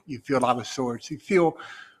yourself, you feel out of sorts, you feel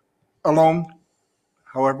alone,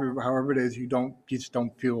 however it is, you just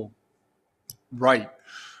don't feel right.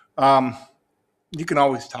 You can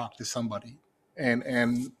always talk to somebody,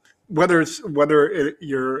 and whether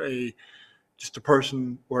you're just a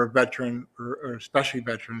person or a veteran, or especially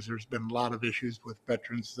veterans. There's been a lot of issues with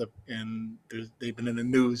veterans, and they've been in the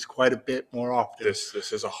news quite a bit more often. This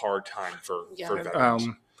is a hard time for veterans.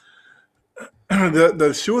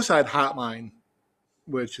 The suicide hotline,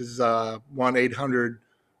 which is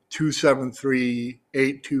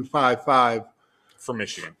 1-800-273-8255 For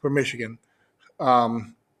Michigan.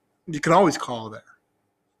 You can always call there.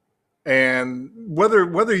 And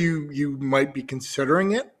whether you might be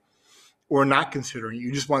considering it or not considering it,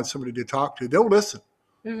 you just want somebody to talk to, they'll listen.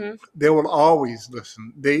 Mm-hmm. They will always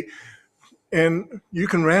listen. And you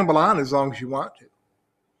can ramble on as long as you want to.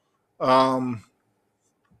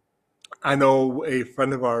 I know a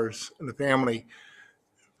friend of ours in the family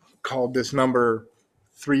called this number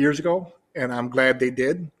 3 years ago, and I'm glad they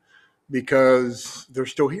did, because they're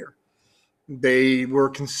still here. They were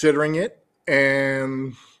considering it,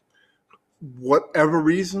 and whatever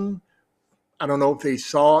reason, I don't know if they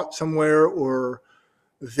saw it somewhere or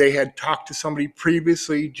they had talked to somebody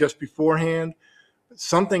previously just beforehand.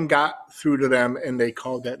 Something got through to them, and they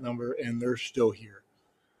called that number, and they're still here.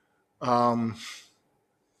 I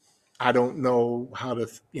don't know how to,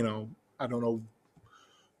 I don't know.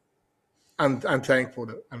 I'm thankful.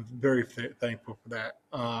 I'm very thankful for that.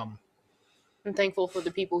 I'm thankful for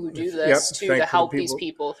the people who do this to help these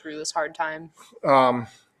people through this hard time. The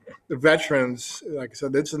veterans, like I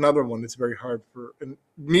said, it's another one that's very hard for. And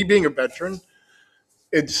me being a veteran,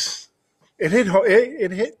 it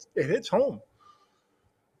hits home.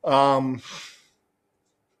 I'm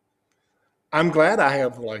glad I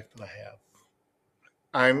have the life that I have.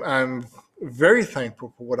 I'm very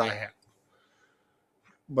thankful for what I have.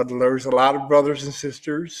 But there's a lot of brothers and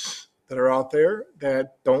sisters that are out there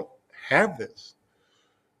that don't have this.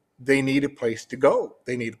 They need a place to go.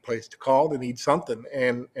 They need a place to call. They need something.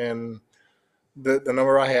 And the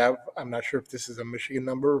number I have, I'm not sure if this is a Michigan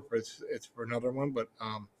number or if it's for another one, but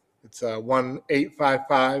it's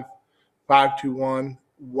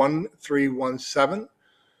 1-855-521-1317.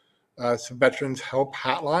 It's a Veterans Help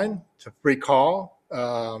Hotline. It's a free call,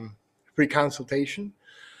 free consultation.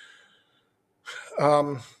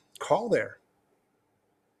 Call there.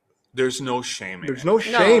 There's no shame in There's it. no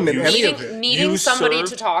shame in any needing, of it. Needing You somebody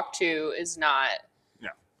serve- to talk to is not.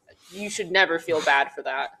 No. You should never feel bad for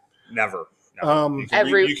that. Never. You can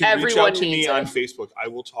Everyone reach out needs to me it. on Facebook. I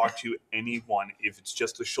will talk to anyone. If it's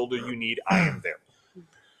just the shoulder you need, I am there.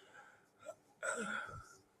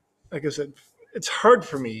 Like I said, it's hard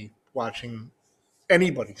for me watching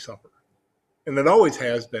anybody suffer, and it always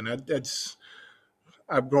has been. I've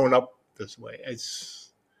grown up this way.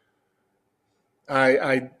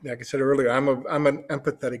 like I said earlier, I'm an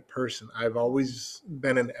empathetic person. I've always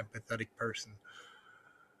been an empathetic person.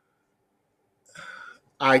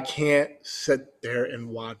 I can't sit there and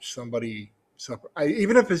watch somebody suffer.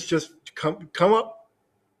 Even if it's just come up,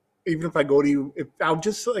 even if I go to you, if I'll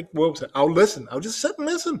just like what was it? I'll listen. I'll just sit and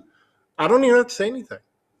listen. I don't even have to say anything.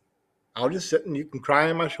 I'll just sit and you can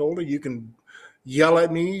cry on my shoulder. You can yell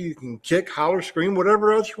at me. You can kick, holler, scream,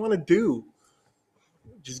 whatever else you want to do.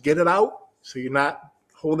 Just get it out so you're not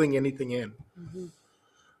holding anything in. Mm-hmm.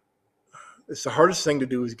 It's the hardest thing to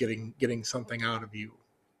do is getting something out of you.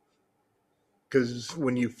 Because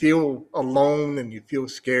when you feel alone and you feel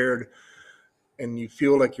scared and you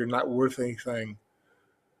feel like you're not worth anything,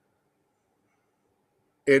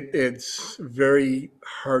 it's very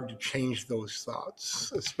hard to change those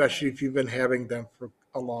thoughts, especially if you've been having them for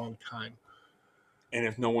a long time. And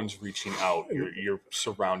if no one's reaching out, you're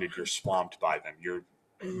surrounded, you're swamped by them, you're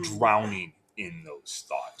drowning in those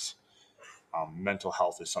thoughts. Mental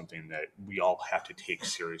health is something that we all have to take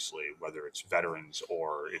seriously, whether it's veterans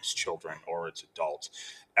or it's children or it's adults.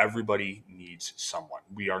 Everybody needs someone.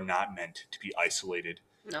 We are not meant to be isolated,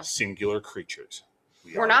 singular creatures.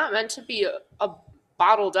 We're not meant to be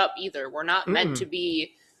bottled up either. We're not meant to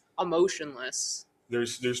be emotionless.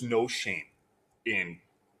 There's no shame in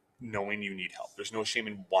knowing you need help. There's no shame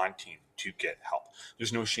in wanting to get help.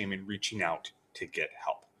 There's no shame in reaching out to get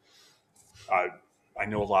help. I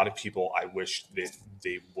know a lot of people, I wish that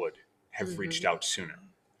they would have reached out sooner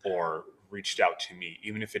or reached out to me,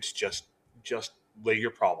 even if it's just lay your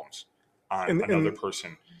problems on another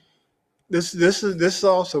person. This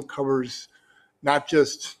also covers not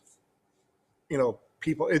just,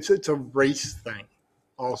 people. It's a race thing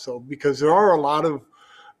also, because there are a lot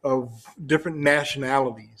of different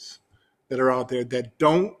nationalities that are out there that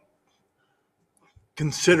don't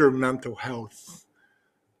consider mental health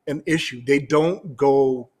an issue. They don't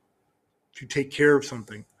go to take care of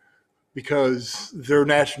something because their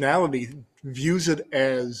nationality views it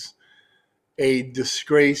as a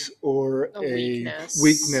disgrace or a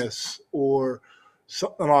weakness or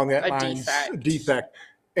something along that lines, defect.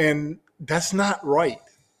 And that's not right.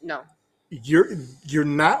 No. You're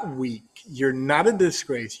not weak. You're not a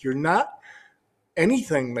disgrace. You're not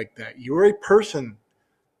anything like that. You're a person.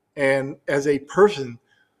 And as a person,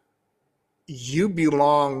 you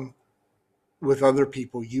belong with other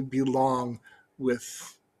people. You belong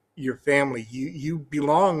with your family. You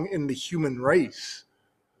belong in the human race.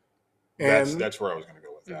 And that's where I was going to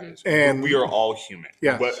go with that. Mm-hmm. And we are all human.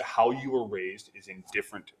 Yes. But how you were raised is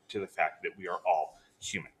indifferent to the fact that we are all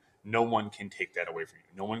human. No one can take that away from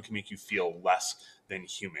you. No one can make you feel less than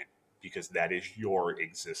human because that is your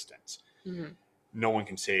existence. Mm-hmm. No one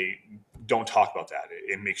can say, don't talk about that.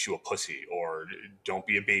 It makes you a pussy, or don't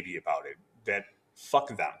be a baby about it. That fuck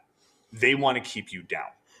them. They want to keep you down.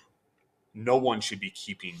 No one should be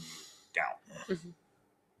keeping you down. Mm-hmm.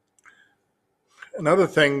 Another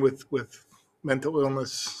thing with mental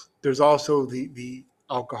illness, there's also the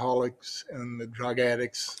alcoholics and the drug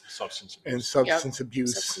addicts Substance abuse.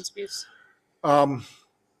 Substance abuse.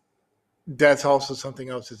 That's also something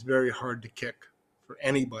else that's very hard to kick for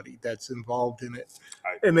anybody that's involved in it.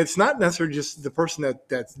 And it's not necessarily just the person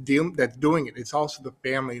that's doing it. It's also the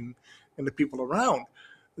family and the people around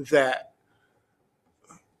that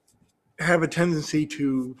have a tendency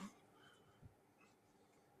to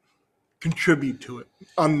contribute to it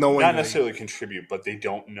unknowingly. Not necessarily contribute, but they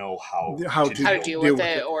don't know how to deal with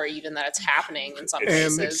it, or even that it's happening in some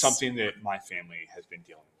cases. It's something that my family has been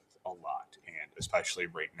dealing with a lot, and especially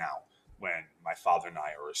right now when my father and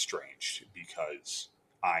I are estranged, because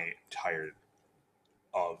I am tired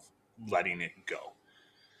of letting it go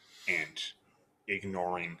and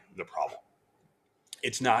ignoring the problem.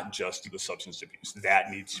 It's not just the substance abuse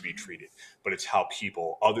that needs to be treated, but it's how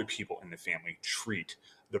other people in the family treat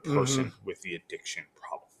the person with the addiction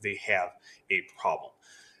problem. They have a problem.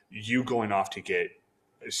 You going off to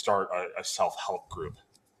start a self-help group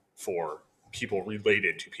for people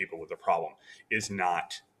related to people with a problem is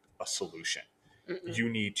not a solution. Mm-mm. You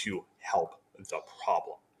need to help the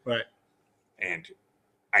problem. Right. And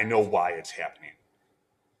I know why it's happening.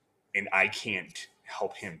 And I can't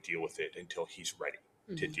help him deal with it until he's ready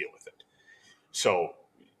to deal with it. So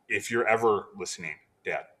if you're ever listening,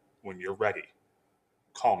 Dad, when you're ready,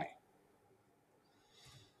 call me.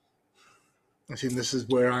 I see, this is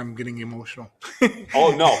where I'm getting emotional.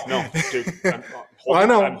 Oh, no. Dude, I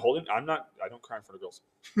know. I don't cry in front of girls.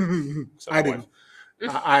 I do.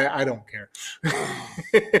 I don't care.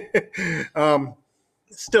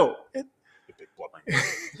 Still. The big blubbering.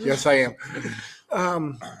 Yes, I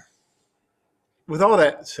am. With all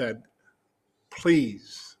that said,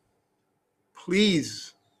 please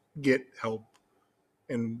please get help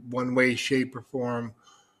in one way, shape, or form.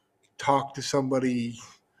 Talk to somebody.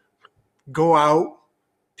 Go out.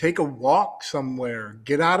 Take a walk somewhere.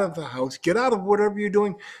 Get out of the house. Get out of whatever you're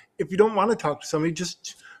doing. If you don't want to talk to somebody,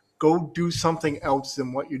 just go do something else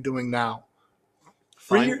than what you're doing now.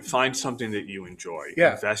 Find something that you enjoy.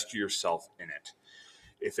 Yeah. Invest yourself in it.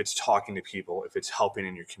 If it's talking to people, if it's helping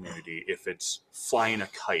in your community, if it's flying a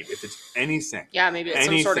kite, if it's anything. Yeah, maybe it's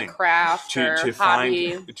some sort of craft or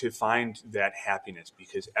hobby. To find that happiness,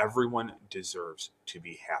 because everyone deserves to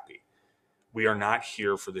be happy. We are not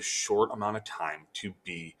here for the short amount of time to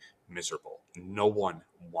be miserable. No one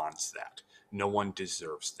wants that. No one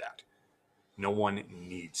deserves that. No one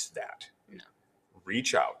needs that. No.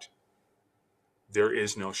 Reach out. There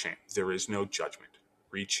is no shame. There is no judgment.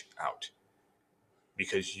 Reach out.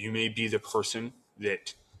 Because you may be the person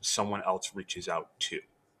that someone else reaches out to.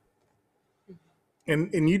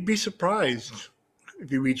 And you'd be surprised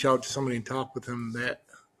if you reach out to somebody and talk with them that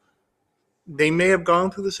they may have gone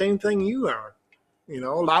through the same thing you are. You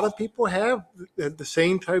know, a lot of people have the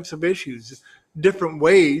same types of issues, different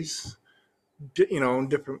ways, you know,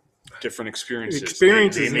 different experiences.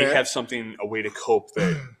 Experiences They may that- have something, a way to cope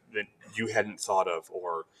that you hadn't thought of,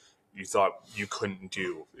 or you thought you couldn't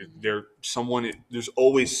do. There's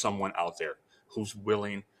always someone out there who's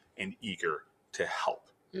willing and eager to help.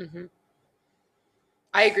 Mm-hmm.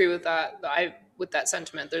 I agree with that. With that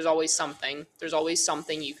sentiment. There's always something. There's always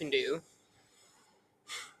something you can do.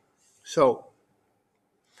 So,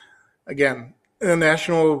 again, the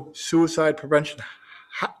National Suicide Prevention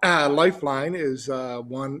Lifeline is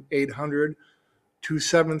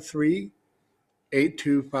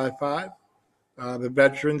 1-800-273-8255. The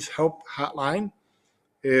Veterans Help Hotline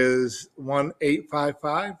is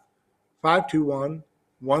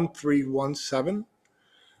 1-855-521-1317.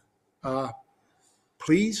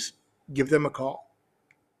 Please give them a call.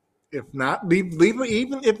 If not, leave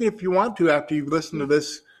even if you want to, after you've listened to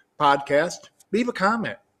this podcast, leave a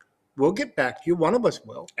comment. We'll get back to you. One of us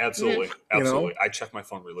will. Absolutely. You Absolutely. know? I check my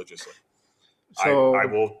phone religiously. So I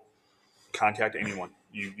will contact anyone.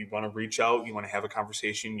 You want to reach out, you want to have a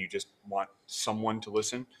conversation, you just want someone to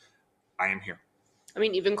listen, I am here. I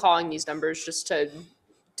mean, even calling these numbers just to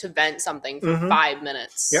vent something for 5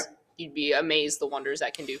 minutes. Yep. You'd be amazed the wonders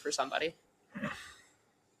that can do for somebody.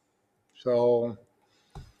 So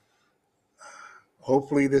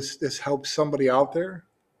hopefully this helps somebody out there,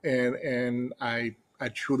 and I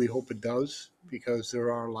truly hope it does, because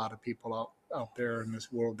there are a lot of people out there in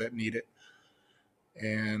this world that need it,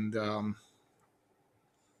 and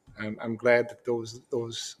I'm glad that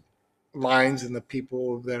those lines and the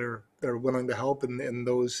people that are willing to help, and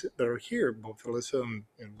those that are here, both Alyssa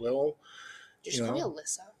and Will. Just call me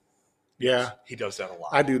Alyssa. Yeah, He does that a lot.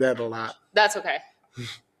 I do that a lot. That's okay.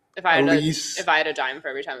 If I Elise. had a dime for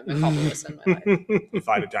every time I've been called Alyssa in my life. If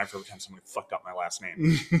I had a dime for every time somebody fucked up my last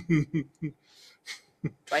name.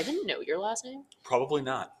 Do I even know your last name? Probably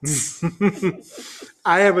not.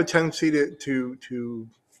 I have a tendency to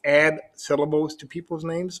add syllables to people's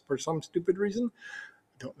names for some stupid reason.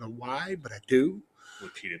 I don't know why, but I do.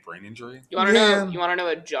 Repeated brain injury. You want to Yeah. know? You want to know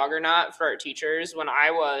a juggernaut for our teachers? When I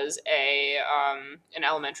was an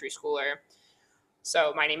elementary schooler,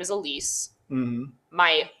 so my name is Elise. Mm-hmm.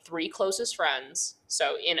 My 3 closest friends.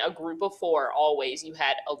 So in a group of 4, always you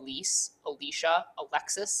had Elise, Alicia,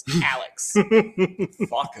 Alexis, Alex.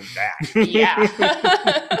 Fuck that. Yeah.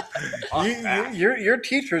 Fuck that. Your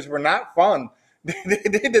teachers were not fun. They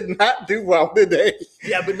did not do well today.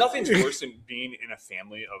 Yeah, but nothing's worse than being in a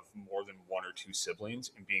family of more than 1 or 2 siblings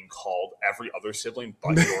and being called every other sibling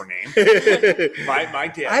but your name. My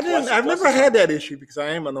dad. I've never had that issue because I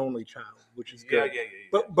am an only child, which is good. Yeah.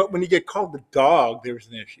 But when you get called the dog, there's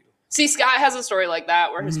an issue. See, Scott has a story like that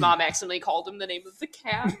where his mom accidentally called him the name of the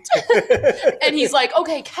cat. And he's like,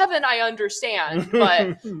 okay, Kevin, I understand,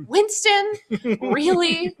 but Winston,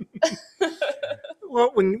 really?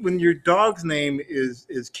 Well, when your dog's name is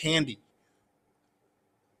Candy,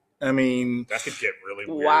 I mean, That could get really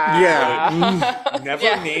weird. Wow. Yeah. Never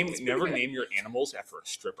Yeah, name it's pretty good. your animals after a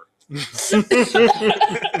stripper.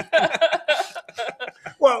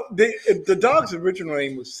 well, the dog's original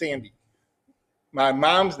name was Sandy. My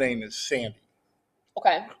mom's name is Sandy.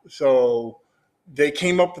 Okay. So they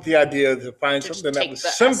came up with the idea to find Just something that take was the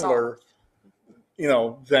S simpler,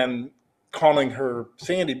 than calling her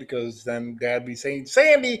Sandy, because then Dad'd be saying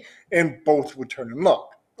Sandy, and both would turn and look.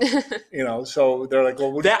 So they're like,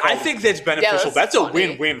 well, what do you That call I it? think that's beneficial. that's that's a funny.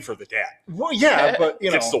 win-win for the dad. Well, yeah, but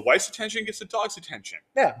Gets the wife's attention, gets the dog's attention.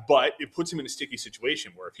 Yeah. But it puts him in a sticky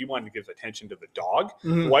situation where if he wanted to give attention to the dog,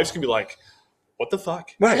 Mhm. the wife's gonna be like, What the fuck?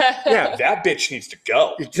 Right. Yeah. That bitch needs to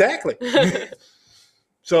go. Exactly.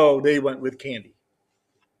 So they went with Candy.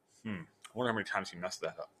 I wonder how many times he messed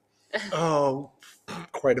that up. Oh,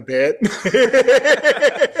 quite a bit.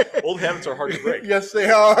 Old habits are hard to break. Yes, they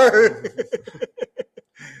are.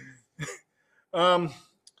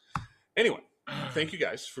 Anyway, thank you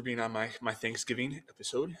guys for being on my Thanksgiving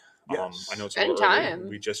episode. Yes. I know it's a little Anytime. early.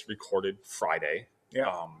 We just recorded Friday.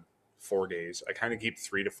 Yeah. 4 days. I kind of keep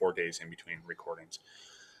 3 to 4 days in between recordings.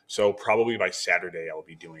 So probably by Saturday I'll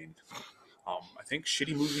be doing I think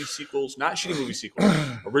shitty movie sequels, not shitty movie sequels,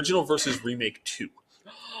 original versus remake 2.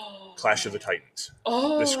 Clash of the Titans.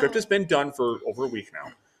 Oh. The script has been done for over a week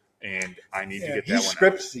now, and I need to get He that one out.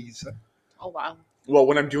 scripts these. Oh, wow. Well,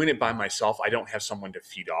 when I'm doing it by myself, I don't have someone to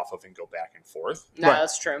feed off of and go back and forth. No, Right.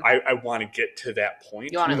 that's true. I want to get to that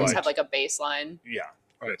point. You want to at least but have like a baseline. yeah,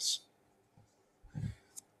 it's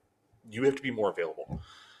you have to be more available.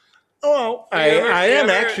 Oh, I am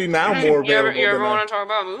actually now more available. You ever than I- want to talk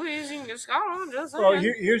about movies? You can just go on. Just Well,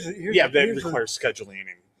 saying. here's Yeah, that here's the- requires scheduling, and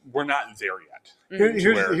we're not there yet. Here-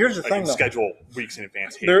 to where here's the I thing, can though. schedule weeks in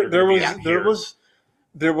advance. Hey, There, you're there gonna be was out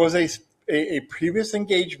there here. was a previous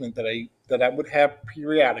engagement that I would have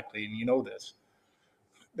periodically, and you know this,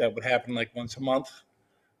 that would happen like once a month.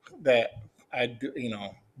 That I do,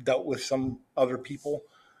 dealt with some other people.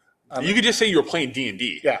 You could just say you were playing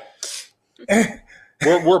D&D. Yeah.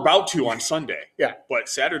 We're about to on Sunday. Yeah. But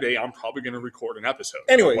Saturday, I'm probably going to record an episode.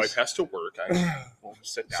 Anyways. My wife has to work. I won't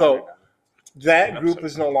sit down. So- and, That group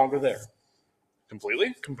is no longer there.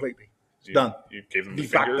 completely? Completely. You, Done. You gave them the De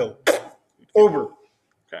finger? facto. Over.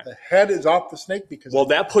 Okay. The head is off the snake because Well,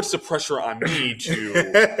 that puts the pressure on me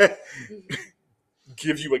to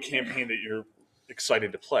give you a campaign that you're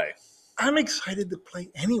excited to play. I'm excited to play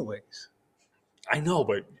anyways. I know,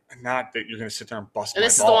 but not that you're going to sit there and bust And my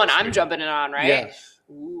this is the one balls. I'm jumping in on, right? Yes.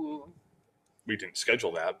 Ooh. We didn't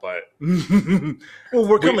schedule that, but Well,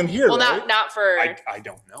 we're coming here, Well, right? not for. I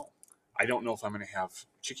don't know. I don't know if I'm going to have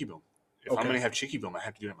Chicky Boom. If I'm Okay. going to have Chicky Boom, I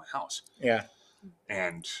have to do it in my house. Yeah.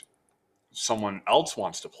 And someone else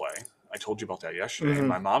wants to play. I told you about that yesterday. Mhm.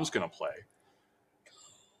 My mom's going to play.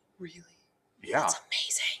 Really? Yeah. That's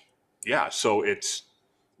amazing. Yeah. So it's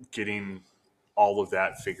getting all of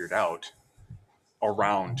that figured out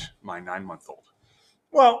around my 9-month-old.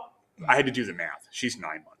 Well, I had to do the math. She's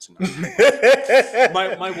 9 months. And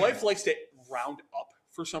my wife likes to round up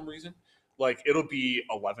for some reason. Like it'll be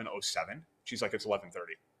 11:07. She's like, it's 11:30.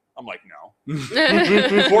 I'm like,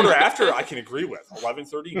 no. Quarter after, I can agree with.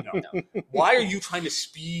 11:30, no. Why are you trying to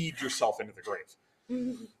speed yourself into the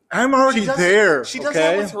grave? I'm already She does- there. She does okay?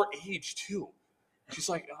 that with her age too. She's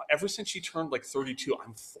like, ever since she turned like 32,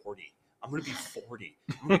 I'm 40. I'm gonna be 40.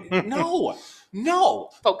 No.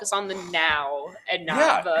 Focus on the now and not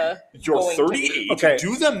Yeah. the. You're Going to- 38. Okay.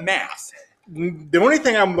 Do the math. The only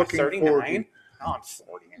thing I'm looking forward 39. to, Now I'm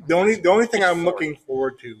 40. the only thing I'm 40. looking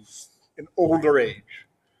forward to, in older age,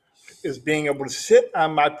 is being able to sit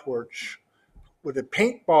on my porch with a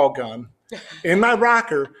paintball gun in my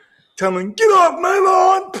rocker, telling, "Get off my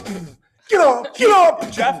lawn! Get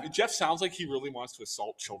off!" Jeff sounds like he really wants to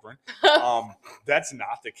assault children. That's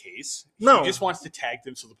not the case. No. He just wants to tag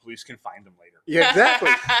them so the police can find them later. Yeah,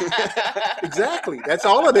 exactly, exactly. That's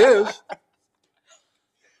all it is.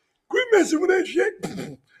 Quit messing with that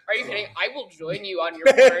shit. Are you kidding? I will join you on your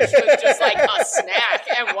porch with just like a snack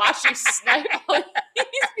and watch you snipe all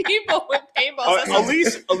these people with paintballs.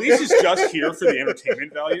 Elise is just here for the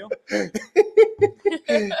entertainment value.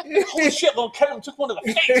 Holy shit, little Kevin took one to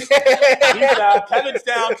the face. He's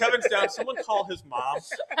down. Kevin's down. Someone call his mom.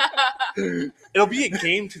 It'll be a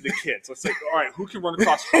game to the kids. Let's say, all right, who can run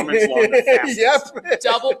across Herman's lawn the fastest? Yep.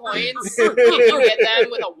 Double points if you hit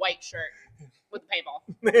them with a white shirt with a paintball.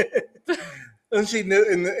 And see, and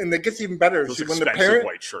it gets even better. Those See, when the expensive parent,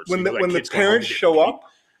 white shirts. when You the know, that when the kid's going home parents to get show beat. up,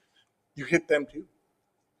 you hit them too.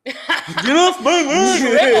 Get off my lawn.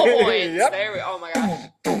 Triple points. Yep. There we. Oh my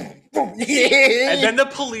god. And then the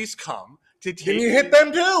police come to take Then you hit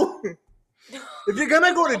them too. If you're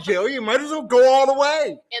gonna go to jail, you might as well go all the way.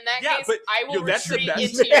 In that Yeah, case, but, I will that's the retreat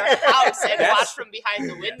best. into your house and That's- watch from behind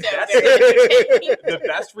the window. that's- Very entertaining. The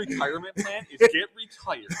best retirement plan is get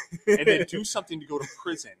retired and then do something to go to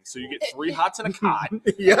prison. So you get 3 hots and a cot.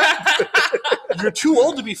 Yep. You're too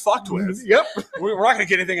old to be fucked with. Yep. We're not going to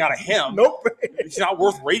get anything out of him. Nope. He's not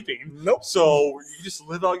worth raping. Nope. So you just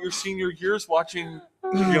live out your senior years watching,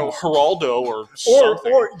 Geraldo or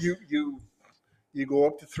something. Or you go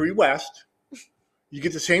up to 3 West, you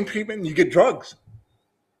get the same treatment, and you get drugs.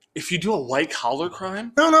 If you do a white collar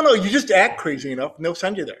crime, No. You just act crazy enough, and they'll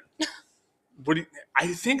send you there. I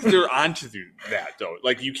think they're onto that though.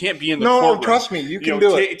 Like you can't be in the No, courtroom. trust me, you can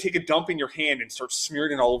do it. Take a dump in your hand and start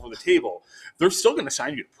smearing it all over the table. They're still going to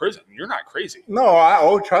send you to prison. You're not crazy.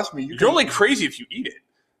 No, trust me. You're only crazy if you eat it.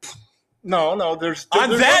 No. There's On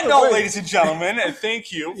there's that other note, ways. ladies and gentlemen, and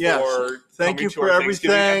thank you Yes. for Thank coming you to for our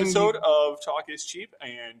Thanksgiving everything. episode of Talk is Cheap.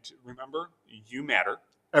 And remember, you matter.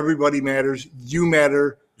 Everybody matters. You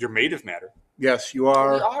matter. You're made of matter. Yes, you We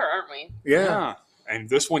are. are, aren't we? Yeah. And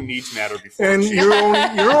this one needs matter before And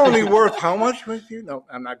it's- you're only worth how much with you? No,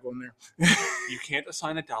 I'm not going there. you can't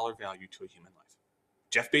assign a dollar value to a human life.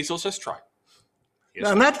 Jeff Bezos has tried. He has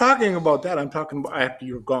I'm not talking about that. I'm talking about after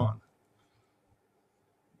you're gone.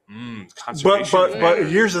 conservation. But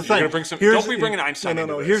here's the You're thing. gonna bring some, Here's- don't be bringing Einstein No.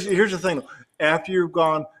 into this. Here's the thing. After you're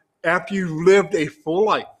gone, after you've lived a full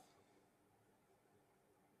life,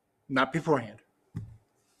 not beforehand.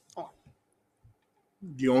 Oh.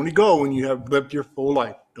 You only go when you have lived your full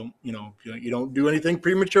life. You don't do anything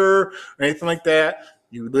premature or anything like that.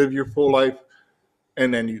 You live your full life,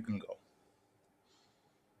 and then you can go.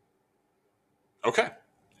 Okay.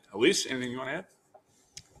 Elise, anything you want to add?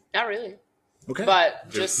 Not really. Okay. But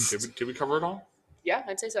Did, just did we cover it all? yeah,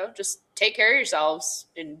 I'd say so. Just take care of yourselves.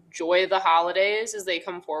 Enjoy the holidays as they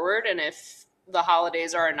come forward. And if the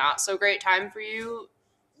holidays are a not so great time for you,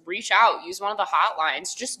 reach out. Use one of the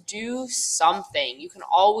hotlines. Just do something. You can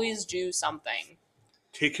always do something.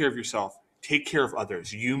 Take care of yourself. Take care of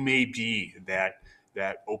others. You may be that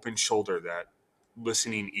open shoulder, that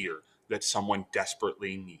listening ear that someone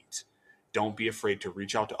desperately needs. Don't be afraid to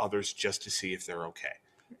reach out to others just to see if they're okay.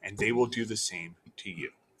 And they will do the same to you.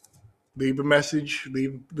 Leave a message.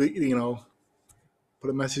 Put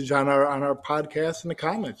a message on our podcast in the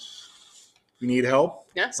comments. If you need help,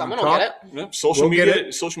 Yeah, someone On will get top. it. Yep. Social We'll get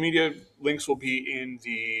media. Social media links will be in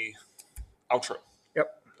the outro.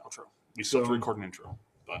 Yep. Outro. We still have to So- record an intro,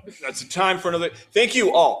 but that's the time for another. Thank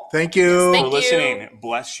you all thank you. Thank for you. listening.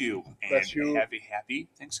 Bless you, and Bless you. have a happy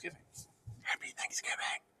Thanksgiving. Happy Thanksgiving.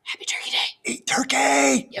 Happy Turkey Day. Eat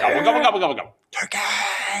turkey. Gobble, gobble, gobble, gobble, gobble. Turkey.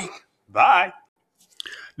 Bye.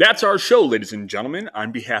 That's our show, ladies and gentlemen.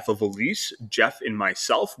 On behalf of Elise, Jeff, and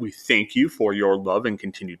myself, we thank you for your love and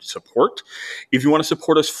continued support. If you want to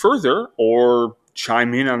support us further or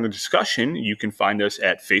chime in on the discussion, you can find us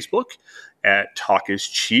at Facebook at Talk is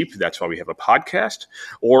Cheap. That's why we have a podcast.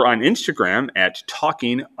 Or on Instagram at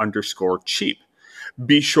talking_cheap.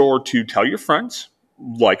 Be sure to tell your friends,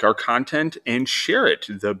 like our content, and share it.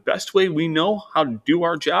 The best way we know how to do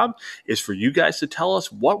our job is for you guys to tell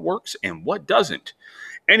us what works and what doesn't.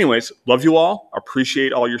 Anyways, love you all,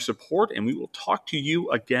 appreciate all your support, and we will talk to you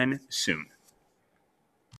again soon.